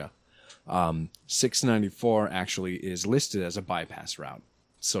Cities area, 694 actually is listed as a bypass route.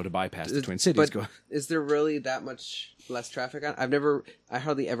 So to bypass the Twin Cities, is there really that much less traffic on? I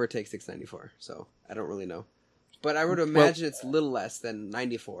hardly ever take 694, so I don't really know. But I would imagine it's a little less than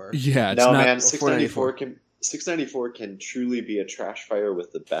 94. Yeah, it's not. Man, 694 can truly be a trash fire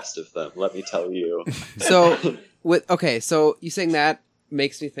with the best of them. Let me tell you. So so you saying that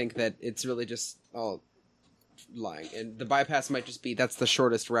makes me think that it's really just all lying, and the bypass might just be that's the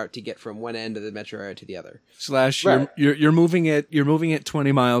shortest route to get from one end of the metro area to the other. / right. you're moving at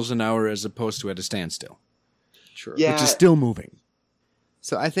 20 miles an hour as opposed to at a standstill. True. Yeah. Which is still moving.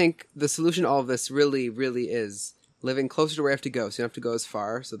 So I think the solution to all of this really, really is living closer to where you have to go. So you don't have to go as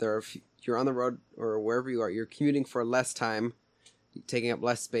far. So you're on the road or wherever you are, you're commuting for less time, taking up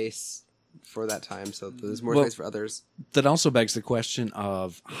less space for that time. So there's more space for others. That also begs the question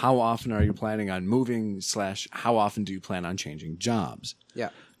of how often are you planning on moving / how often do you plan on changing jobs? Yeah.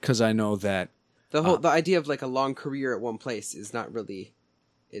 Because I know that the idea of like a long career at one place is not really,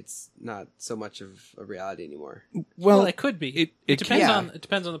 it's not so much of a reality anymore. Well, it could be. It depends can. it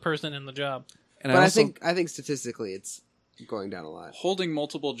depends on the person and the job. And but I think statistically it's going down a lot. Holding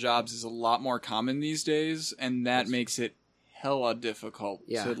multiple jobs is a lot more common these days, and that makes it hella difficult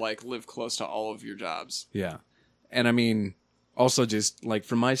to like live close to all of your jobs. Yeah. And I mean, Also, just like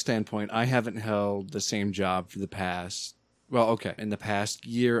from my standpoint, I haven't held the same job for the past. Well, okay, in the past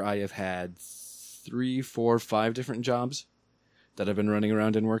year, I have had 3, 4, 5 different jobs that I've been running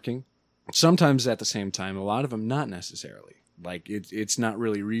around and working. Sometimes at the same time, a lot of them not necessarily. Like it's not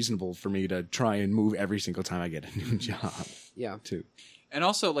really reasonable for me to try and move every single time I get a new job. Yeah. Too. And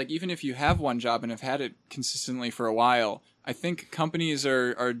also, like, even if you have one job and have had it consistently for a while, I think companies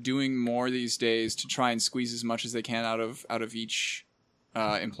are doing more these days to try and squeeze as much as they can out of each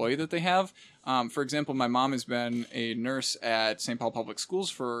employee that they have. For example, my mom has been a nurse at St. Paul Public Schools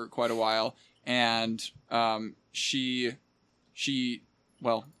for quite a while, and she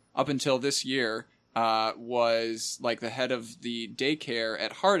well, up until this year, was like the head of the daycare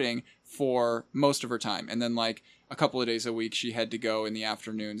at Harding for most of her time. And then like a couple of days a week, she had to go in the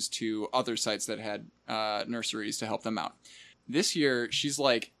afternoons to other sites that had nurseries to help them out. This year, she's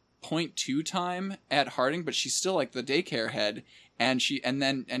like 0.2 time at Harding, but she's still like the daycare head. And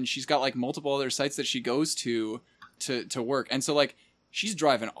she's got like multiple other sites that she goes to work. And so like she's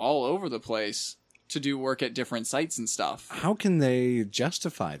driving all over the place to do work at different sites and stuff. How can they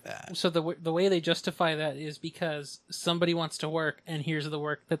justify that? So the way they justify that is because somebody wants to work, and here's the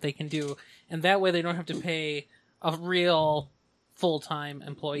work that they can do, and that way they don't have to pay a real full-time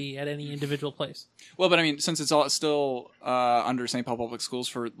employee at any individual place. Well, but I mean, since it's all still under St. Paul Public Schools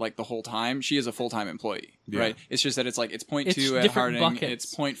for like the whole time, she is a full-time employee, right? It's just that it's like it's 0.2 It's at different Harding, buckets.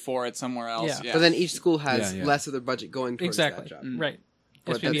 it's 0.4 at somewhere else. Yeah. But then each school has Yeah. less of their budget going towards Exactly. that job. Right.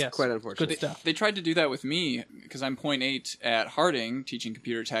 But that's SPBS. quite unfortunate. Good stuff. They tried to do that with me because I'm 0.8 at Harding teaching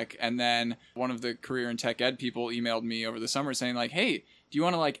computer tech, and then one of the career and tech ed people emailed me over the summer saying like, "Hey, do you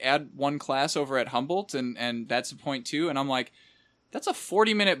want to like add one class over at Humboldt and that's a 0.2?" And I'm like, "That's a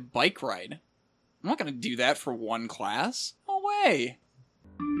 40-minute bike ride. I'm not going to do that for one class. No way."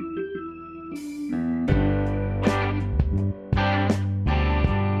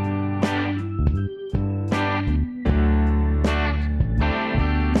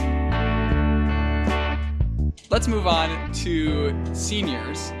 Let's move on to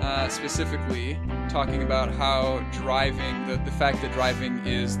seniors, specifically talking about how driving, the fact that driving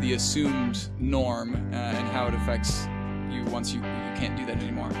is the assumed norm and how it affects you once you can't do that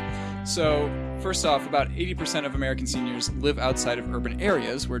anymore. So, first off, about 80% of American seniors live outside of urban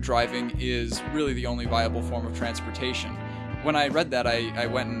areas where driving is really the only viable form of transportation. When I read that, I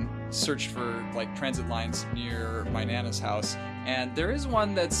went and searched for like transit lines near my Nana's house, and there is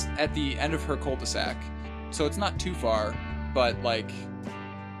one that's at the end of her cul-de-sac. So it's not too far, but like,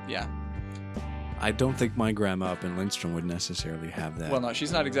 yeah. I don't think my grandma up in Lindstrom would necessarily have that. Well, no,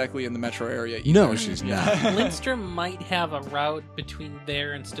 she's not exactly in the metro area either. No, she's not. Lindstrom might have a route between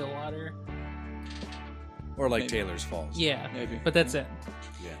there and Stillwater. Or like Maybe. Taylor's Falls. Yeah, Maybe. but that's it.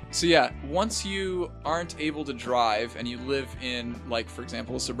 Yeah. So yeah, once you aren't able to drive and you live in, like, for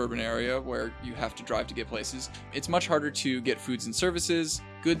example, a suburban area where you have to drive to get places, it's much harder to get foods and services,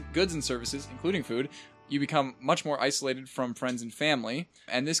 goods and services, including food. You become much more isolated from friends and family,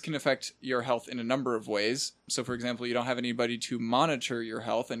 and this can affect your health in a number of ways. So, for example, you don't have anybody to monitor your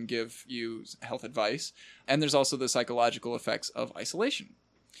health and give you health advice, and there's also the psychological effects of isolation.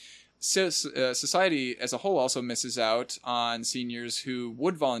 So, society as a whole also misses out on seniors who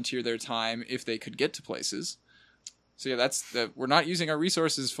would volunteer their time if they could get to places. So yeah, we're not using our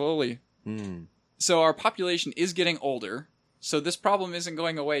resources fully. So our population is getting older. So this problem isn't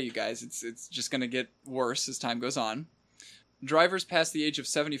going away, you guys. It's just going to get worse as time goes on. Drivers past the age of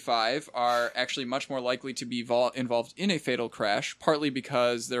 75 are actually much more likely to be involved in a fatal crash, partly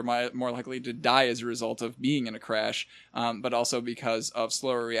because they're more likely to die as a result of being in a crash, but also because of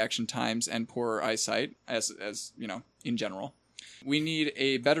slower reaction times and poorer eyesight, as you know, in general. We need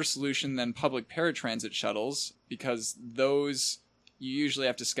a better solution than public paratransit shuttles, because those, you usually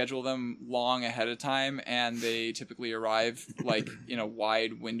have to schedule them long ahead of time, and they typically arrive like in a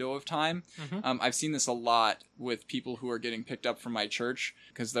wide window of time. Mm-hmm. I've seen this a lot with people who are getting picked up from my church,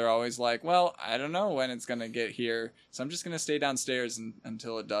 because they're always like, well, I don't know when it's going to get here, so I'm just going to stay downstairs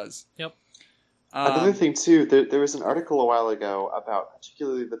until it does. Yep. Another thing, too, there was an article a while ago about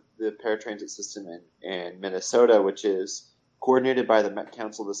particularly the paratransit system in Minnesota, which is coordinated by the Met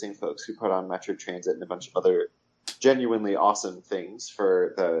Council, the same folks who put on Metro Transit and a bunch of other genuinely awesome things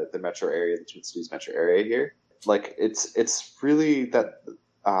for the metro area, the Twin Cities metro area here. Like, it's really that.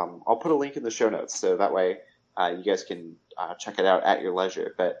 I'll put a link in the show notes so that way you guys can check it out at your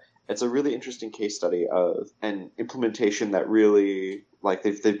leisure. But it's a really interesting case study of an implementation that really, like,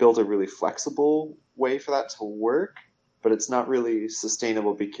 they've built a really flexible way for that to work, but it's not really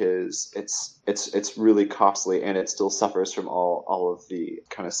sustainable because it's really costly, and it still suffers from all of the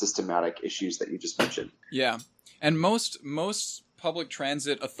kind of systematic issues that you just mentioned. Yeah. And most public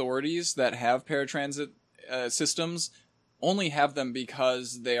transit authorities that have paratransit systems only have them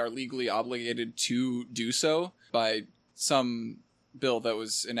because they are legally obligated to do so by some bill that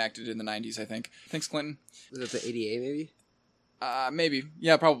was enacted in the 90s, I think. Thanks, Clinton. Was it the ADA, maybe? Maybe.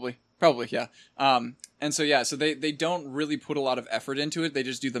 Yeah, probably, yeah. And so they don't really put a lot of effort into it. They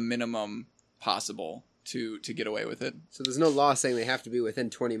just do the minimum possible to get away with it. So there's no law saying they have to be within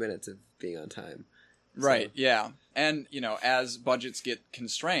 20 minutes of being on time. Right, yeah. And, as budgets get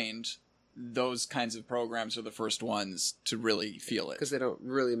constrained, those kinds of programs are the first ones to really feel it. Because they don't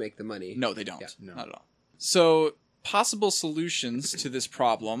really make the money. No, they don't. Yeah. No. Not at all. So, possible solutions to this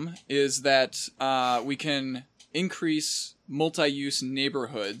problem is that we can increase multi-use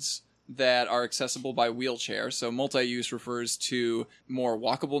neighborhoods that are accessible by wheelchair. So multi-use refers to more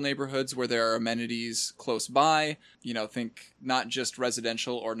walkable neighborhoods where there are amenities close by. Think not just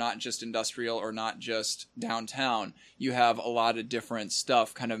residential or not just industrial or not just downtown. You have a lot of different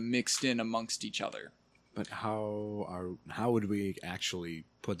stuff kind of mixed in amongst each other. But how would we actually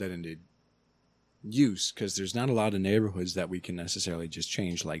put that into use? Because there's not a lot of neighborhoods that we can necessarily just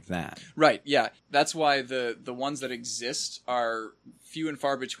change like that. Right, yeah. That's why the ones that exist are few and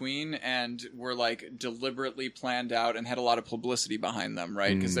far between and were like deliberately planned out and had a lot of publicity behind them,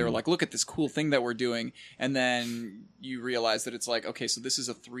 right? Because they were like, look at this cool thing that we're doing. And then you realize that it's like, okay, so this is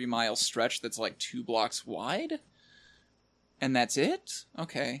a 3-mile stretch that's like 2 blocks wide? And that's it?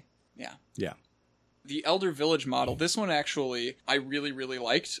 Okay, yeah. Yeah. The Elder Village model, this one actually I really, really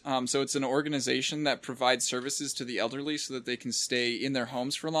liked. So it's an organization that provides services to the elderly so that they can stay in their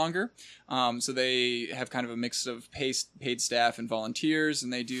homes for longer. So they have kind of a mix of paid staff and volunteers,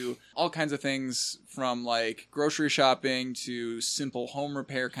 and they do all kinds of things from like grocery shopping to simple home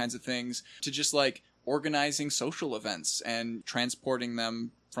repair kinds of things to just like organizing social events and transporting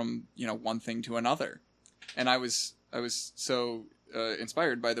them from, one thing to another. And I was so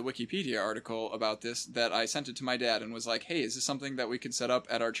inspired by the Wikipedia article about this that I sent it to my dad and was like, hey, is this something that we could set up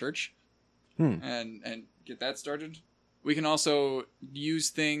at our church and get that started? We can also use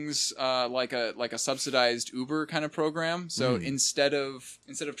things like a subsidized Uber kind of program. So instead of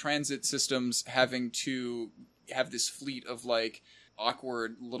transit systems having to have this fleet of like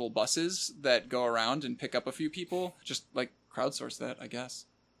awkward little buses that go around and pick up a few people, just like crowdsource that, I guess.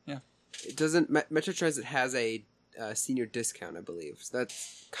 Yeah. It doesn't. Metro Transit has a senior discount, I believe. So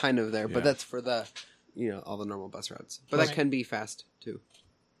that's kind of there, but that's for the, all the normal bus routes. But that can be fast too.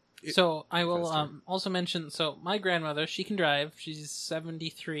 So I will also mention, so my grandmother, she can drive. She's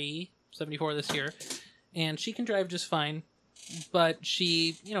 74 this year, and she can drive just fine. But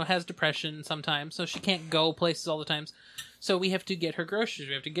she, has depression sometimes, so she can't go places all the times. So we have to get her groceries.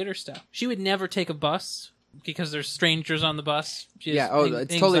 We have to get her stuff. She would never take a bus because there's strangers on the bus.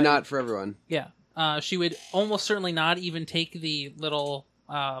 It's totally not for everyone. Yeah. She would almost certainly not even take the little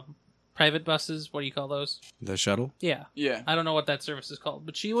private buses. What do you call those? The shuttle? Yeah. Yeah. I don't know what that service is called,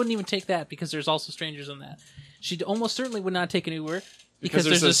 but she wouldn't even take that because there's also strangers on that. She almost certainly would not take an Uber because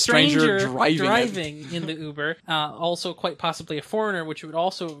there's a stranger driving in the Uber. Also, quite possibly a foreigner, which would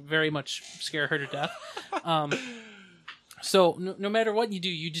also very much scare her to death. So no matter what you do,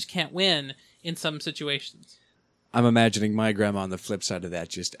 you just can't win in some situations. I'm imagining my grandma on the flip side of that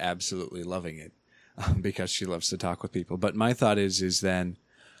just absolutely loving it. Because she loves to talk with people. But my thought is then,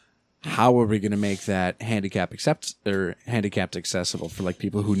 how are we going to make that handicapped accessible for like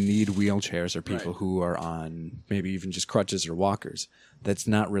people who need wheelchairs or people who are on maybe even just crutches or walkers? That's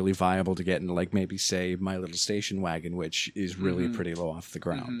not really viable to get into, like maybe say my little station wagon, which is really pretty low off the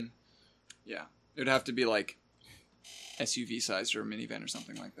ground. Yeah, it would have to be like SUV sized or a minivan or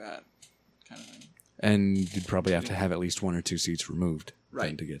something like that kind of thing. And you'd probably have to have at least 1 or 2 seats removed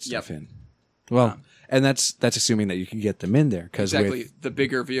to get stuff in. Well, and that's assuming that you can get them in there. Exactly. The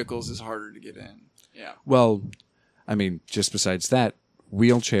bigger vehicles is harder to get in. Yeah. Well, I mean, just besides that,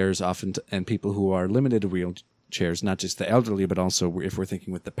 wheelchairs often, and people who are limited to wheelchairs, not just the elderly, but also if we're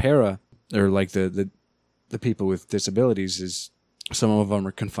thinking with the para, or like the people with disabilities, is some of them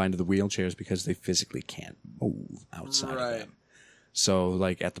are confined to the wheelchairs because they physically can't move outside of them. So,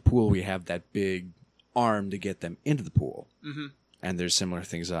 like at the pool, we have that big arm to get them into the pool. Mm-hmm. And there's similar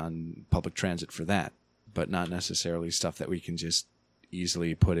things on public transit for that, but not necessarily stuff that we can just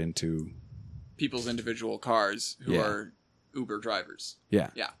easily put into people's individual cars who are Uber drivers.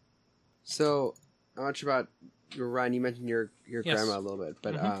 Yeah. Yeah. So, I'm not sure about Ryan. You mentioned your grandma a little bit,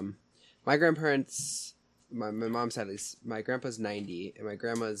 but my grandparents, my mom's side at least, my grandpa's 90 and my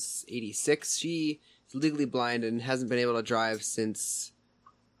grandma's 86. She is legally blind and hasn't been able to drive since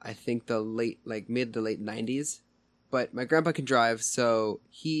I think the mid to late 90s. But my grandpa can drive, so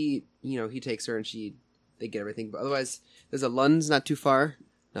he takes her and they get everything. But otherwise, there's a Lund's not too far,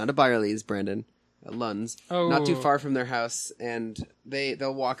 not a Byerly's, Brandon, a Lund's not too far from their house, and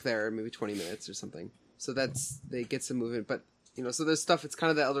they'll walk there maybe 20 minutes or something. So they get some movement, but so there's stuff. It's kind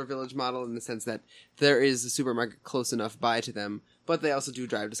of the Elder Village model in the sense that there is a supermarket close enough by to them, but they also do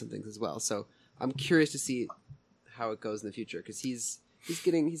drive to some things as well. So I'm curious to see how it goes in the future because he's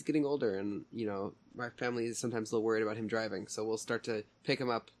getting older, and my family is sometimes a little worried about him driving. So we'll start to pick them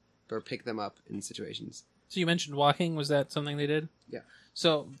up in situations. So you mentioned walking. Was that something they did? Yeah.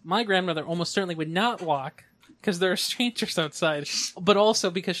 So my grandmother almost certainly would not walk because there are strangers outside, but also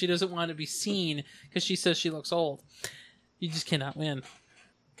because she doesn't want to be seen because she says she looks old. You just cannot win.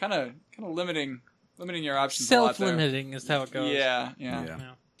 Kind of limiting your options a lot there. Self-limiting is how it goes. Yeah.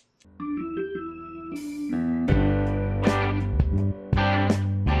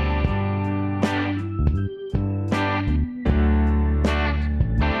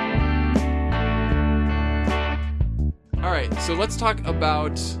 All right, so let's talk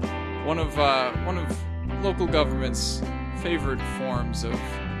about one of local government's favorite forms of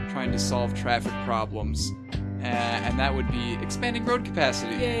trying to solve traffic problems. And that would be expanding road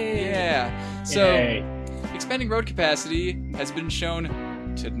capacity. Yay! Yeah. So, Yay. expanding road capacity has been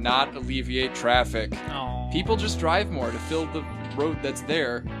shown to not alleviate traffic. Aww. People just drive more to fill the road that's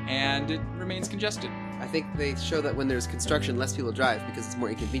there, and it remains congested. I think they show that when there's construction, less people drive because it's more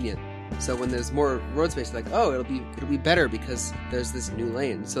inconvenient. So when there's more road space, like, oh, it'll be better because there's this new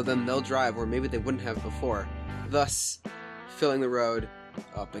lane. So then they'll drive where maybe they wouldn't have before, thus filling the road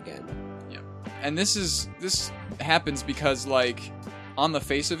up again. Yeah. And this happens because, like, on the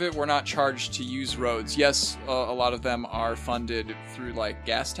face of it, we're not charged to use roads. Yes, a lot of them are funded through, like,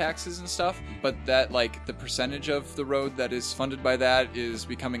 gas taxes and stuff, but that, like, the percentage of the road that is funded by that is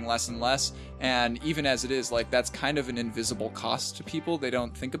becoming less and less. And even as it is, like, that's kind of an invisible cost to people. They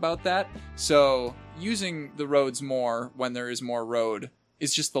don't think about that. So using the roads more when there is more road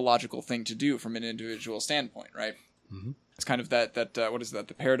is just the logical thing to do from an individual standpoint, right? Mm-hmm. It's kind of that what is that,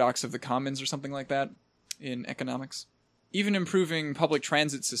 the paradox of the commons or something like that in economics. Even improving public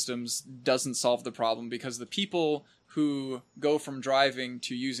transit systems doesn't solve the problem because the people who go from driving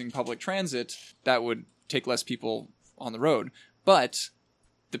to using public transit, that would take less people on the road. But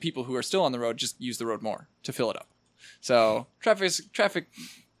the people who are still on the road just use the road more to fill it up. So traffic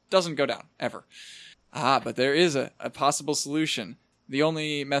doesn't go down, ever. But there is a possible solution. The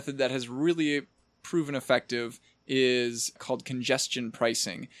only method that has really proven effective is called congestion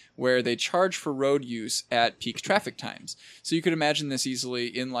pricing, where they charge for road use at peak traffic times. So you could imagine this easily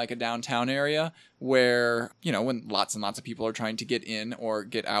in like a downtown area where, when lots and lots of people are trying to get in or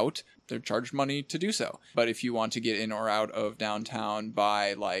get out, they're charged money to do so. But if you want to get in or out of downtown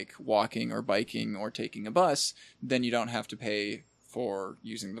by like walking or biking or taking a bus, then you don't have to pay for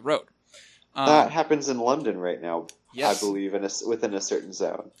using the road. That happens in London right now, yes. I believe, within a certain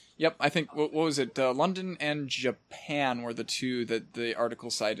zone. Yep, I think, what was it? London and Japan were the two that the article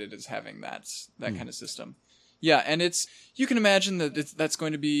cited as having that kind of system. Yeah, and you can imagine that that's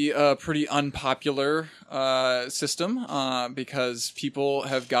going to be a pretty unpopular system because people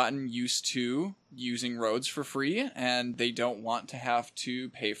have gotten used to using roads for free and they don't want to have to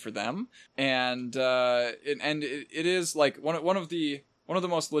pay for them. And it is like one of the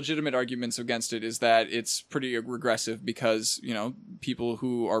most legitimate arguments against it is that it's pretty regressive because, people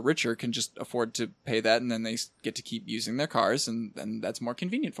who are richer can just afford to pay that and then they get to keep using their cars and that's more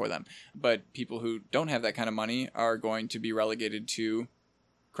convenient for them. But people who don't have that kind of money are going to be relegated to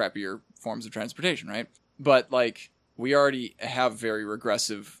crappier forms of transportation, right? But like, we already have very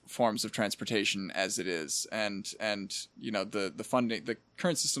regressive forms of transportation as it is. And the funding, the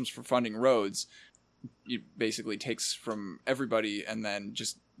current systems for funding roads, it basically takes from everybody and then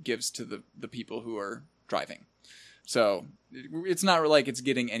just gives to the people who are driving. So it's not like it's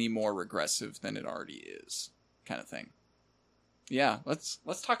getting any more regressive than it already is, kind of thing. Yeah, let's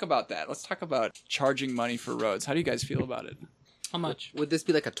talk about that. Let's talk about charging money for roads. How do you guys feel about it? How much? Would this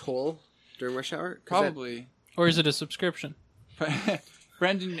be like a toll during rush hour? Probably. Or is it a subscription?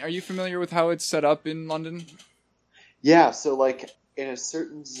 Brandon, are you familiar with how it's set up in London? Yeah, so like in a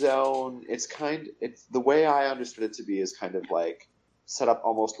certain zone, it's the way I understood it to be is kind of like set up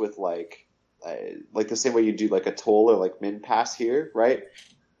almost with like the same way you do like a toll or like min pass here, right?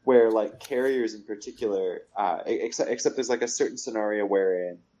 Where like carriers in particular, except there's like a certain scenario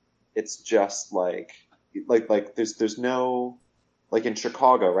wherein it's just like there's no, like in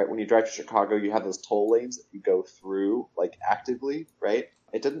Chicago, right? When you drive to Chicago, you have those toll lanes that you go through like actively, right?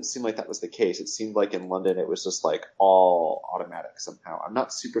 It didn't seem like that was the case. It seemed like in London it was just like all automatic somehow. I'm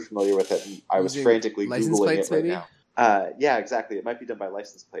not super familiar with it, and I was frantically license Googling plates, it right maybe? now. Yeah, exactly. It might be done by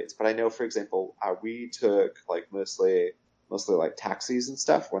license plates, but I know, for example, we took like mostly like taxis and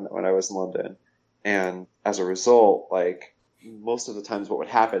stuff when I was in London, and as a result, like most of the times, what would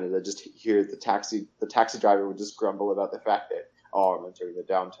happen is I just hear the taxi driver would just grumble about the fact that, oh, I'm entering the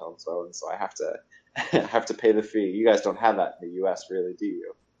downtown zone, so I have to have to pay the fee. You guys don't have that in the U.S., really, do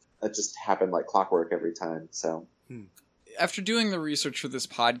you? That just happened like clockwork every time. So. After doing the research for this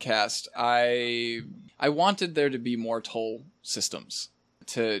podcast, I wanted there to be more toll systems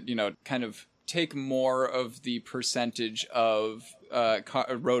to, kind of take more of the percentage of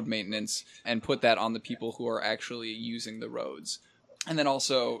road maintenance and put that on the people who are actually using the roads. And then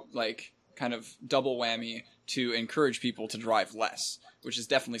also, like, kind of double whammy to encourage people to drive less, which is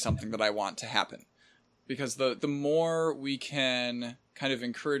definitely something that I want to happen. Because the more we can kind of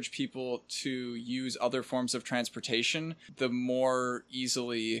encourage people to use other forms of transportation, the more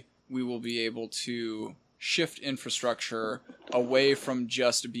easily we will be able to shift infrastructure away from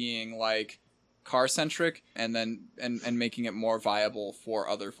just being like car-centric and making it more viable for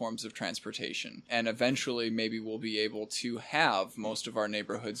other forms of transportation. And eventually maybe we'll be able to have most of our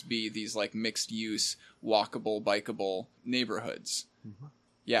neighborhoods be these like mixed-use, walkable, bikeable neighborhoods. Mm-hmm.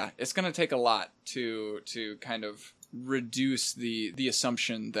 Yeah, it's going to take a lot to kind of reduce the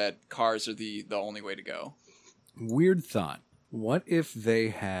assumption that cars are the only way to go. Weird thought. What if they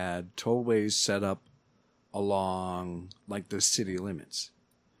had tollways set up along like the city limits?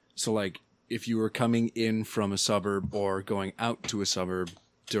 So like if you were coming in from a suburb or going out to a suburb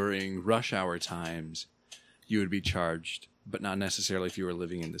during rush hour times, you would be charged, but not necessarily if you were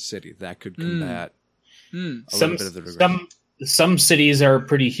living in the city. That could combat a little bit of the regression. Some cities are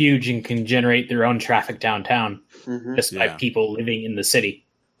pretty huge and can generate their own traffic downtown just by people living in the city.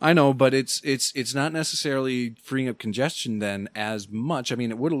 I know, but it's not necessarily freeing up congestion then as much. I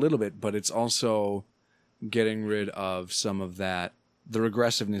mean, it would a little bit, but it's also getting rid of some of that, the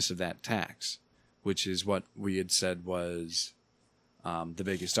regressiveness of that tax, which is what we had said was the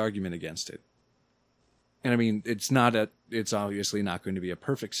biggest argument against it. And I mean, it's obviously not going to be a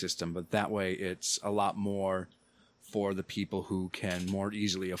perfect system, but that way it's a lot more for the people who can more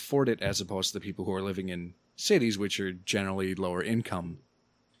easily afford it as opposed to the people who are living in cities, which are generally lower income.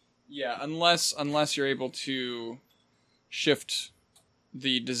 Yeah, unless you're able to shift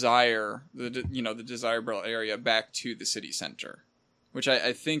the desirable area back to the city center, which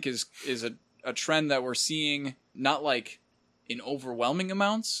I think is a trend that we're seeing, not like in overwhelming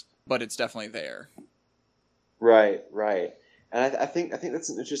amounts, but it's definitely there. Right. And I think that's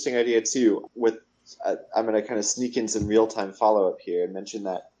an interesting idea too. I'm going to kind of sneak in some real-time follow-up here and mention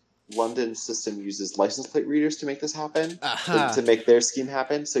that London's system uses license plate readers to make this happen, to make their scheme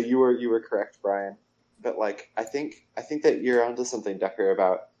happen. So you were correct, Brian. But like, I think that you're onto something, Decker,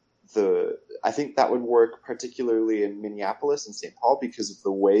 about I think that would work particularly in Minneapolis and St. Paul because of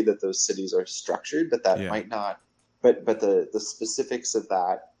the way that those cities are structured, but that might not, but the specifics of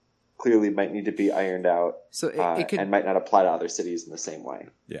that clearly might need to be ironed out. So it could, and might not apply to other cities in the same way.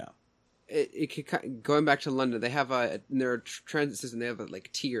 Yeah. It could, going back to London, they have in their transit system, they have like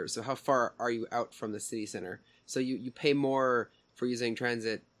tiers. So how far are you out from the city center? So you pay more for using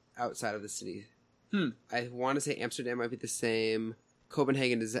transit outside of the city. I want to say Amsterdam might be the same.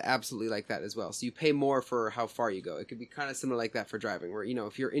 Copenhagen is absolutely like that as well. So you pay more for how far you go. It could be kind of similar like that for driving, where,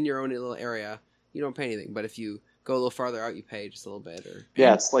 if you're in your own little area, you don't pay anything. But if you go a little farther out, you pay just a little bit.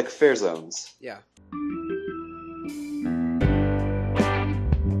 Yeah, it's like fare zones. Yeah.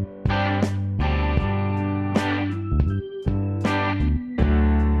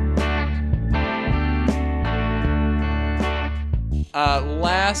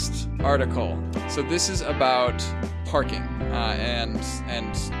 Last article. So this is about parking and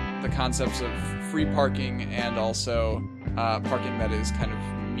the concepts of free parking and also parking that is kind of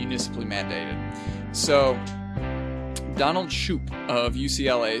municipally mandated. So Donald Shoup of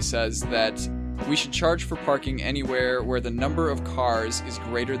UCLA says that we should charge for parking anywhere where the number of cars is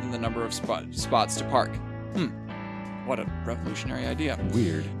greater than the number of spots to park. What a revolutionary idea.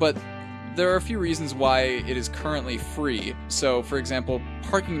 Weird. But there are a few reasons why it is currently free. So, for example,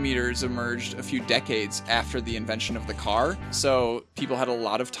 parking meters emerged a few decades after the invention of the car. So people had a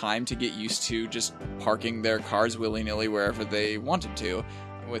lot of time to get used to just parking their cars willy-nilly wherever they wanted to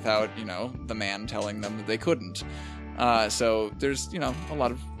without, the man telling them that they couldn't. So there's, a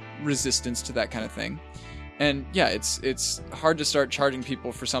lot of resistance to that kind of thing. And yeah, it's hard to start charging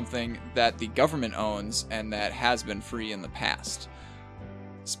people for something that the government owns and that has been free in the past.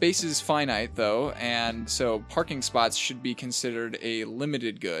 Space is finite, though, and so parking spots should be considered a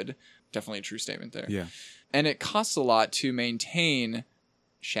limited good. Definitely a true statement there. Yeah. And it costs a lot to maintain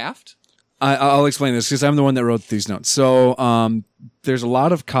shaft? I'll explain this because I'm the one that wrote these notes. So there's a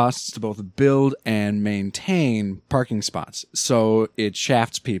lot of costs to both build and maintain parking spots. So it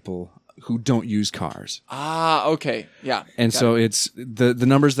shafts people who don't use cars. Ah, okay. Yeah. And so it's the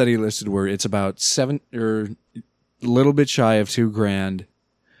numbers that he listed were it's about a little bit shy of $2,000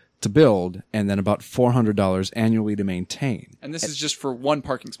 to build, and then about $400 annually to maintain. And this is just for one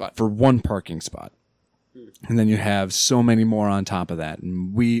parking spot. For one parking spot. And then you have so many more on top of that.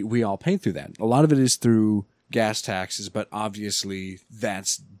 And we all pay through that. A lot of it is through gas taxes, but obviously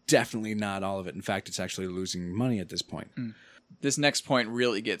that's definitely not all of it. In fact, it's actually losing money at this point. This next point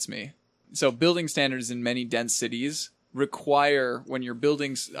really gets me. So building standards in many dense cities require, when you're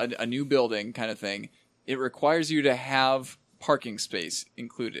building a new building kind of thing, it requires you to have parking space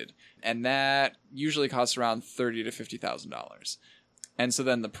included. And that usually costs around $30,000 to $50,000. And so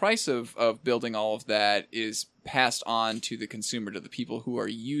then the price of building all of that is passed on to the consumer, to the people who are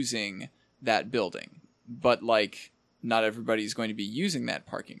using that building. But like, not everybody's going to be using that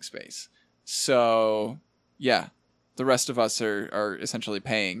parking space. So yeah, the rest of us are essentially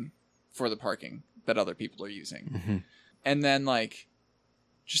paying for the parking that other people are using. Mm-hmm. And then like,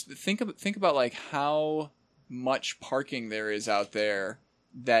 just think about like how much parking there is out there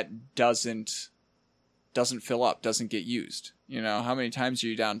that doesn't fill up, doesn't get used. You know, how many times are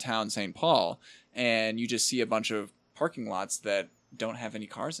you downtown St. Paul and you just see a bunch of parking lots that don't have any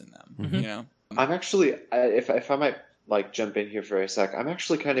cars in them, Mm-hmm. you know? I'm actually, if I might like jump in here for a sec, I'm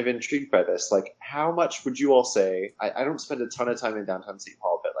actually kind of intrigued by this. Like, how much would you all say? I don't spend a ton of time in downtown St.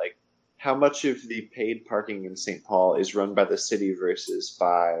 Paul, but like, how much of the paid parking in St. Paul is run by the city versus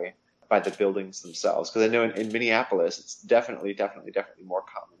by the buildings themselves? Because I know in Minneapolis, it's definitely more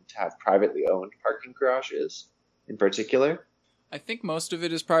common to have privately owned parking garages in particular. I think most of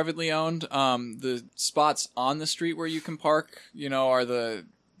it is privately owned. The spots on the street where you can park, you know, are the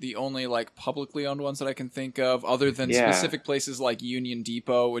only like publicly owned ones that I can think of, other than specific places like Union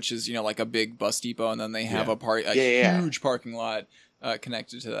Depot, which is, you know, like a big bus depot, and then they have a huge parking lot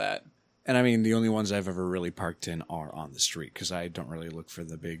connected to that. And I mean, the only ones I've ever really parked in are on the street because I don't really look for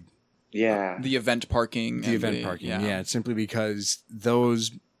the big... the event parking. Yeah, simply because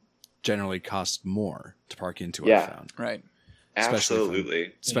those generally cost more to park into, I found. Right.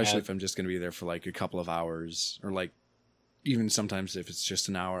 Absolutely. Especially if I'm just going to be there for like a couple of hours, or like even sometimes if it's just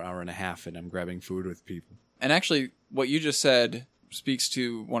an hour and a half and I'm grabbing food with people. And actually, what you just said speaks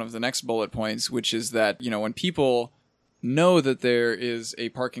to one of the next bullet points, which is that, you know, when people know that there is a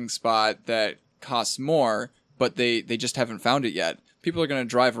parking spot that costs more, but they just haven't found it yet, people are going to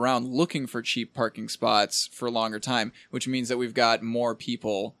drive around looking for cheap parking spots for a longer time, which means that we've got more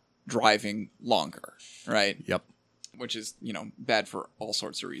people driving longer, right? Yep. Which is, you know, bad for all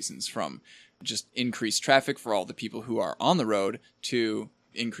sorts of reasons, from just increased traffic for all the people who are on the road to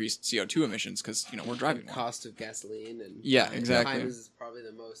increased CO2 emissions because, you know, we're driving more. Cost of gasoline and exactly. time is probably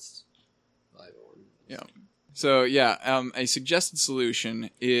the most valuable one. Yeah. So yeah, a suggested solution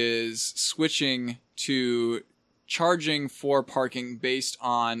is switching to charging for parking based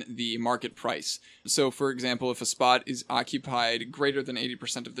on the market price. So for example, if a spot is occupied greater than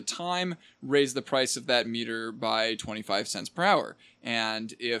 80% of the time, raise the price of that meter by 25 cents per hour.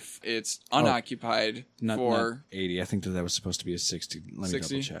 And if it's unoccupied not 80, I think that was supposed to be a 60. Let me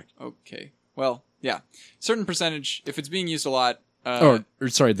double check. Okay. Well, yeah. Certain percentage, if it's being used a lot, the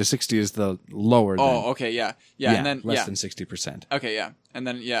 60 is the lower. Okay, yeah, and then less than 60%. Okay, yeah, and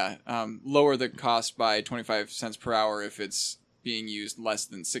then lower the cost by 25 cents per hour if it's being used less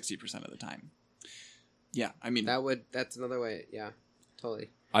than 60% of the time. Yeah, I mean that's another way. Yeah, totally.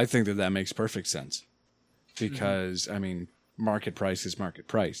 I think that makes perfect sense because I mean, market price is market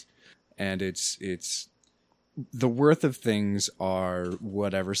price, and it's the worth of things are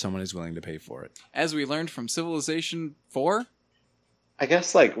whatever someone is willing to pay for it. As we learned from Civilization 4. I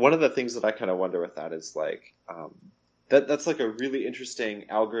guess like one of the things that I kind of wonder with that is like that's like a really interesting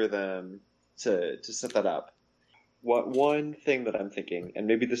algorithm to set that up. One thing that I'm thinking, and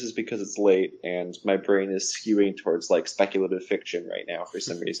maybe this is because it's late and my brain is skewing towards like speculative fiction right now for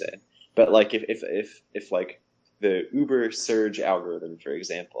some reason, but like if like the Uber surge algorithm, for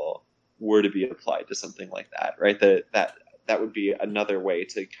example, were to be applied to something like that, right? That would be another way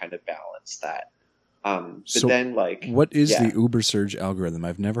to kind of balance that. But then like, what is the Uber surge algorithm?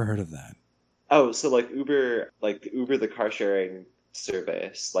 I've never heard of that. Oh, so like Uber, the car sharing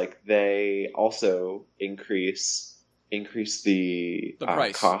service, like they also increase the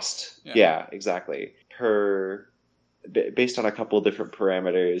price cost. Yeah, exactly. Based on a couple of different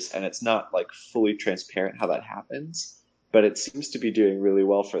parameters, and it's not like fully transparent how that happens, but it seems to be doing really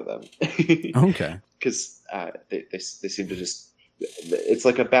well for them. Okay. Because they seem to just it's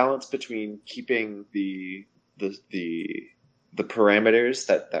like a balance between keeping the parameters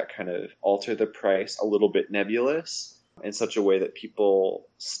that kind of alter the price a little bit nebulous in such a way that people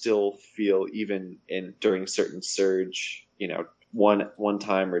still feel, even during certain surge, one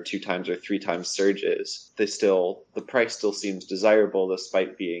time or 2 times or 3 times surges, the price still seems desirable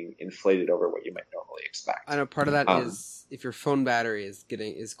despite being inflated over what you might normally expect. I know part of that is if your phone battery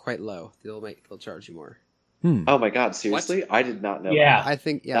is quite low, they'll charge you more. Oh my god, seriously? What? I did not know. Yeah. That. I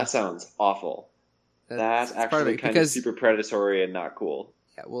think that sounds awful. That's actually kind of super predatory and not cool.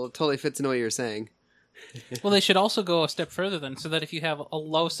 Yeah, well, it totally fits into what you're saying. Well, they should also go a step further then, so that if you have a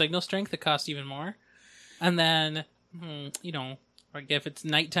low signal strength, it costs even more. And then, like if it's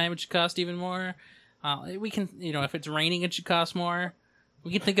nighttime, it should cost even more. We can, if it's raining, it should cost more.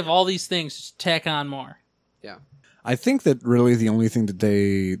 We can think of all these things, just tack on more. Yeah. I think that really the only thing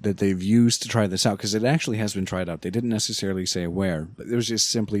that they've used to try this out, because it actually has been tried out, they didn't necessarily say where, but there was just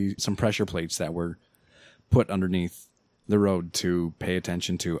simply some pressure plates that were put underneath the road to pay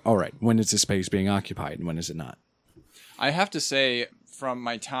attention to, all right, when is the space being occupied and when is it not? I have to say, from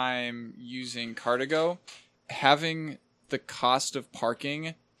my time using Car2Go, having the cost of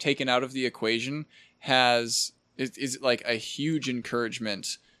parking taken out of the equation is like a huge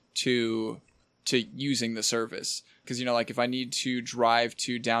encouragement to using the service. Because, like if I need to drive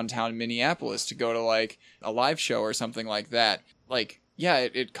to downtown Minneapolis to go to like a live show or something like that, like, yeah,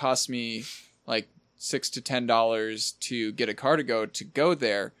 it costs me like $6 to $10 to get a Car2Go to go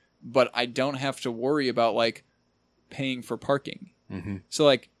there, but I don't have to worry about like paying for parking. Mm-hmm. So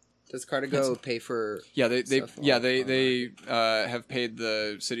like, does Car2Go pay for? Yeah, they have paid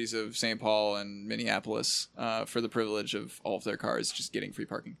the cities of St. Paul and Minneapolis for the privilege of all of their cars just getting free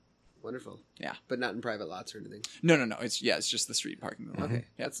parking. Wonderful. Yeah, but not in private lots or anything. No. It's just the street parking. Mm-hmm. Okay,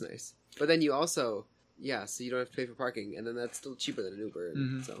 yeah. That's nice. But then you also, so you don't have to pay for parking, and then that's still cheaper than an Uber. And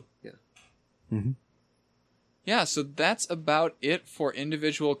mm-hmm. So yeah. Mm-hmm. Yeah, so that's about it for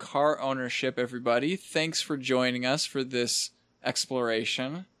individual car ownership, everybody. Thanks for joining us for this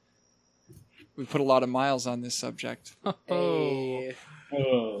exploration. We put a lot of miles on this subject. Hey.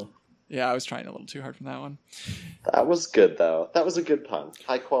 Oh. Yeah, I was trying a little too hard from that one. That was good, though. That was a good pun.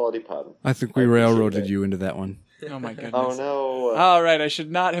 High-quality pun. I think we railroaded you into that one. Oh, my goodness. Oh, no. All right, I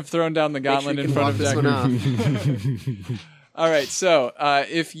should not have thrown down the gauntlet in front of Decker. All right, so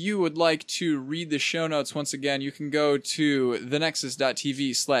if you would like to read the show notes once again, you can go to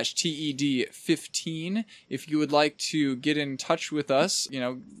thenexus.tv/TED15. If you would like to get in touch with us,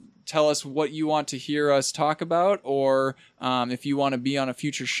 tell us what you want to hear us talk about, or if you want to be on a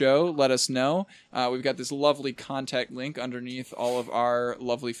future show, let us know. We've got this lovely contact link underneath all of our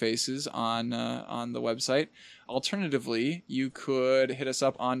lovely faces on the website. Alternatively, you could hit us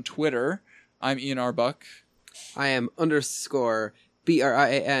up on Twitter. I'm Ian Arbuck. I am _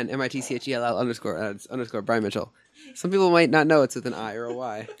 BRIAN _MITCHELL _ Brian Mitchell. Some people might not know it's with an I or a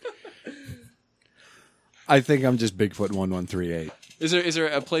Y. I think I'm just Bigfoot 1138. Is there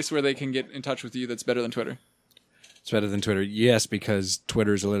a place where they can get in touch with you that's better than Twitter? It's better than Twitter. Yes, because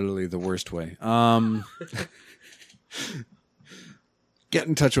Twitter is literally the worst way. Get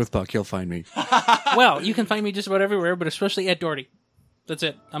in touch with Buck. He'll find me. Well, you can find me just about everywhere, but especially at Doherty. That's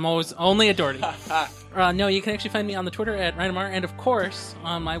it. I'm always only at Doherty. No, you can actually find me on the Twitter at Ryan Amar, and of course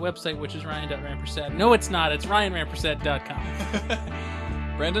on my website, which is ryan.rampersad. No, it's not. It's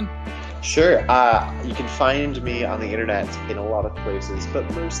ryanrampersad.com. Brandon? Sure. You can find me on the internet in a lot of places, but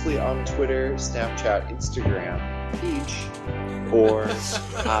mostly on Twitter, Snapchat, Instagram, each, or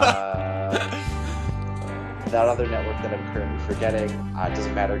that other network that I'm currently forgetting. It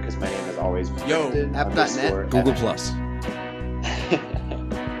doesn't matter because my name is always app.net. Google Plus.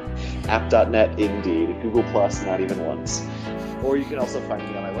 App.net, indeed. Google Plus, not even once. Or you can also find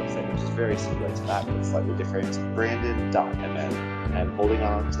me on my website, which is very similar to that, but slightly different. Brandon.mn. I'm holding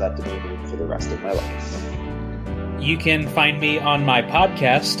on to that domain name for the rest of my life. You can find me on my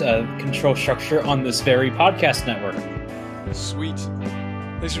podcast, Control Structure, on this very podcast network. Sweet.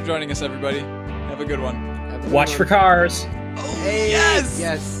 Thanks for joining us, everybody. Have a good one. Watch for cars. Oh, yes!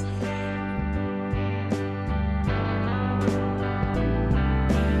 Yes.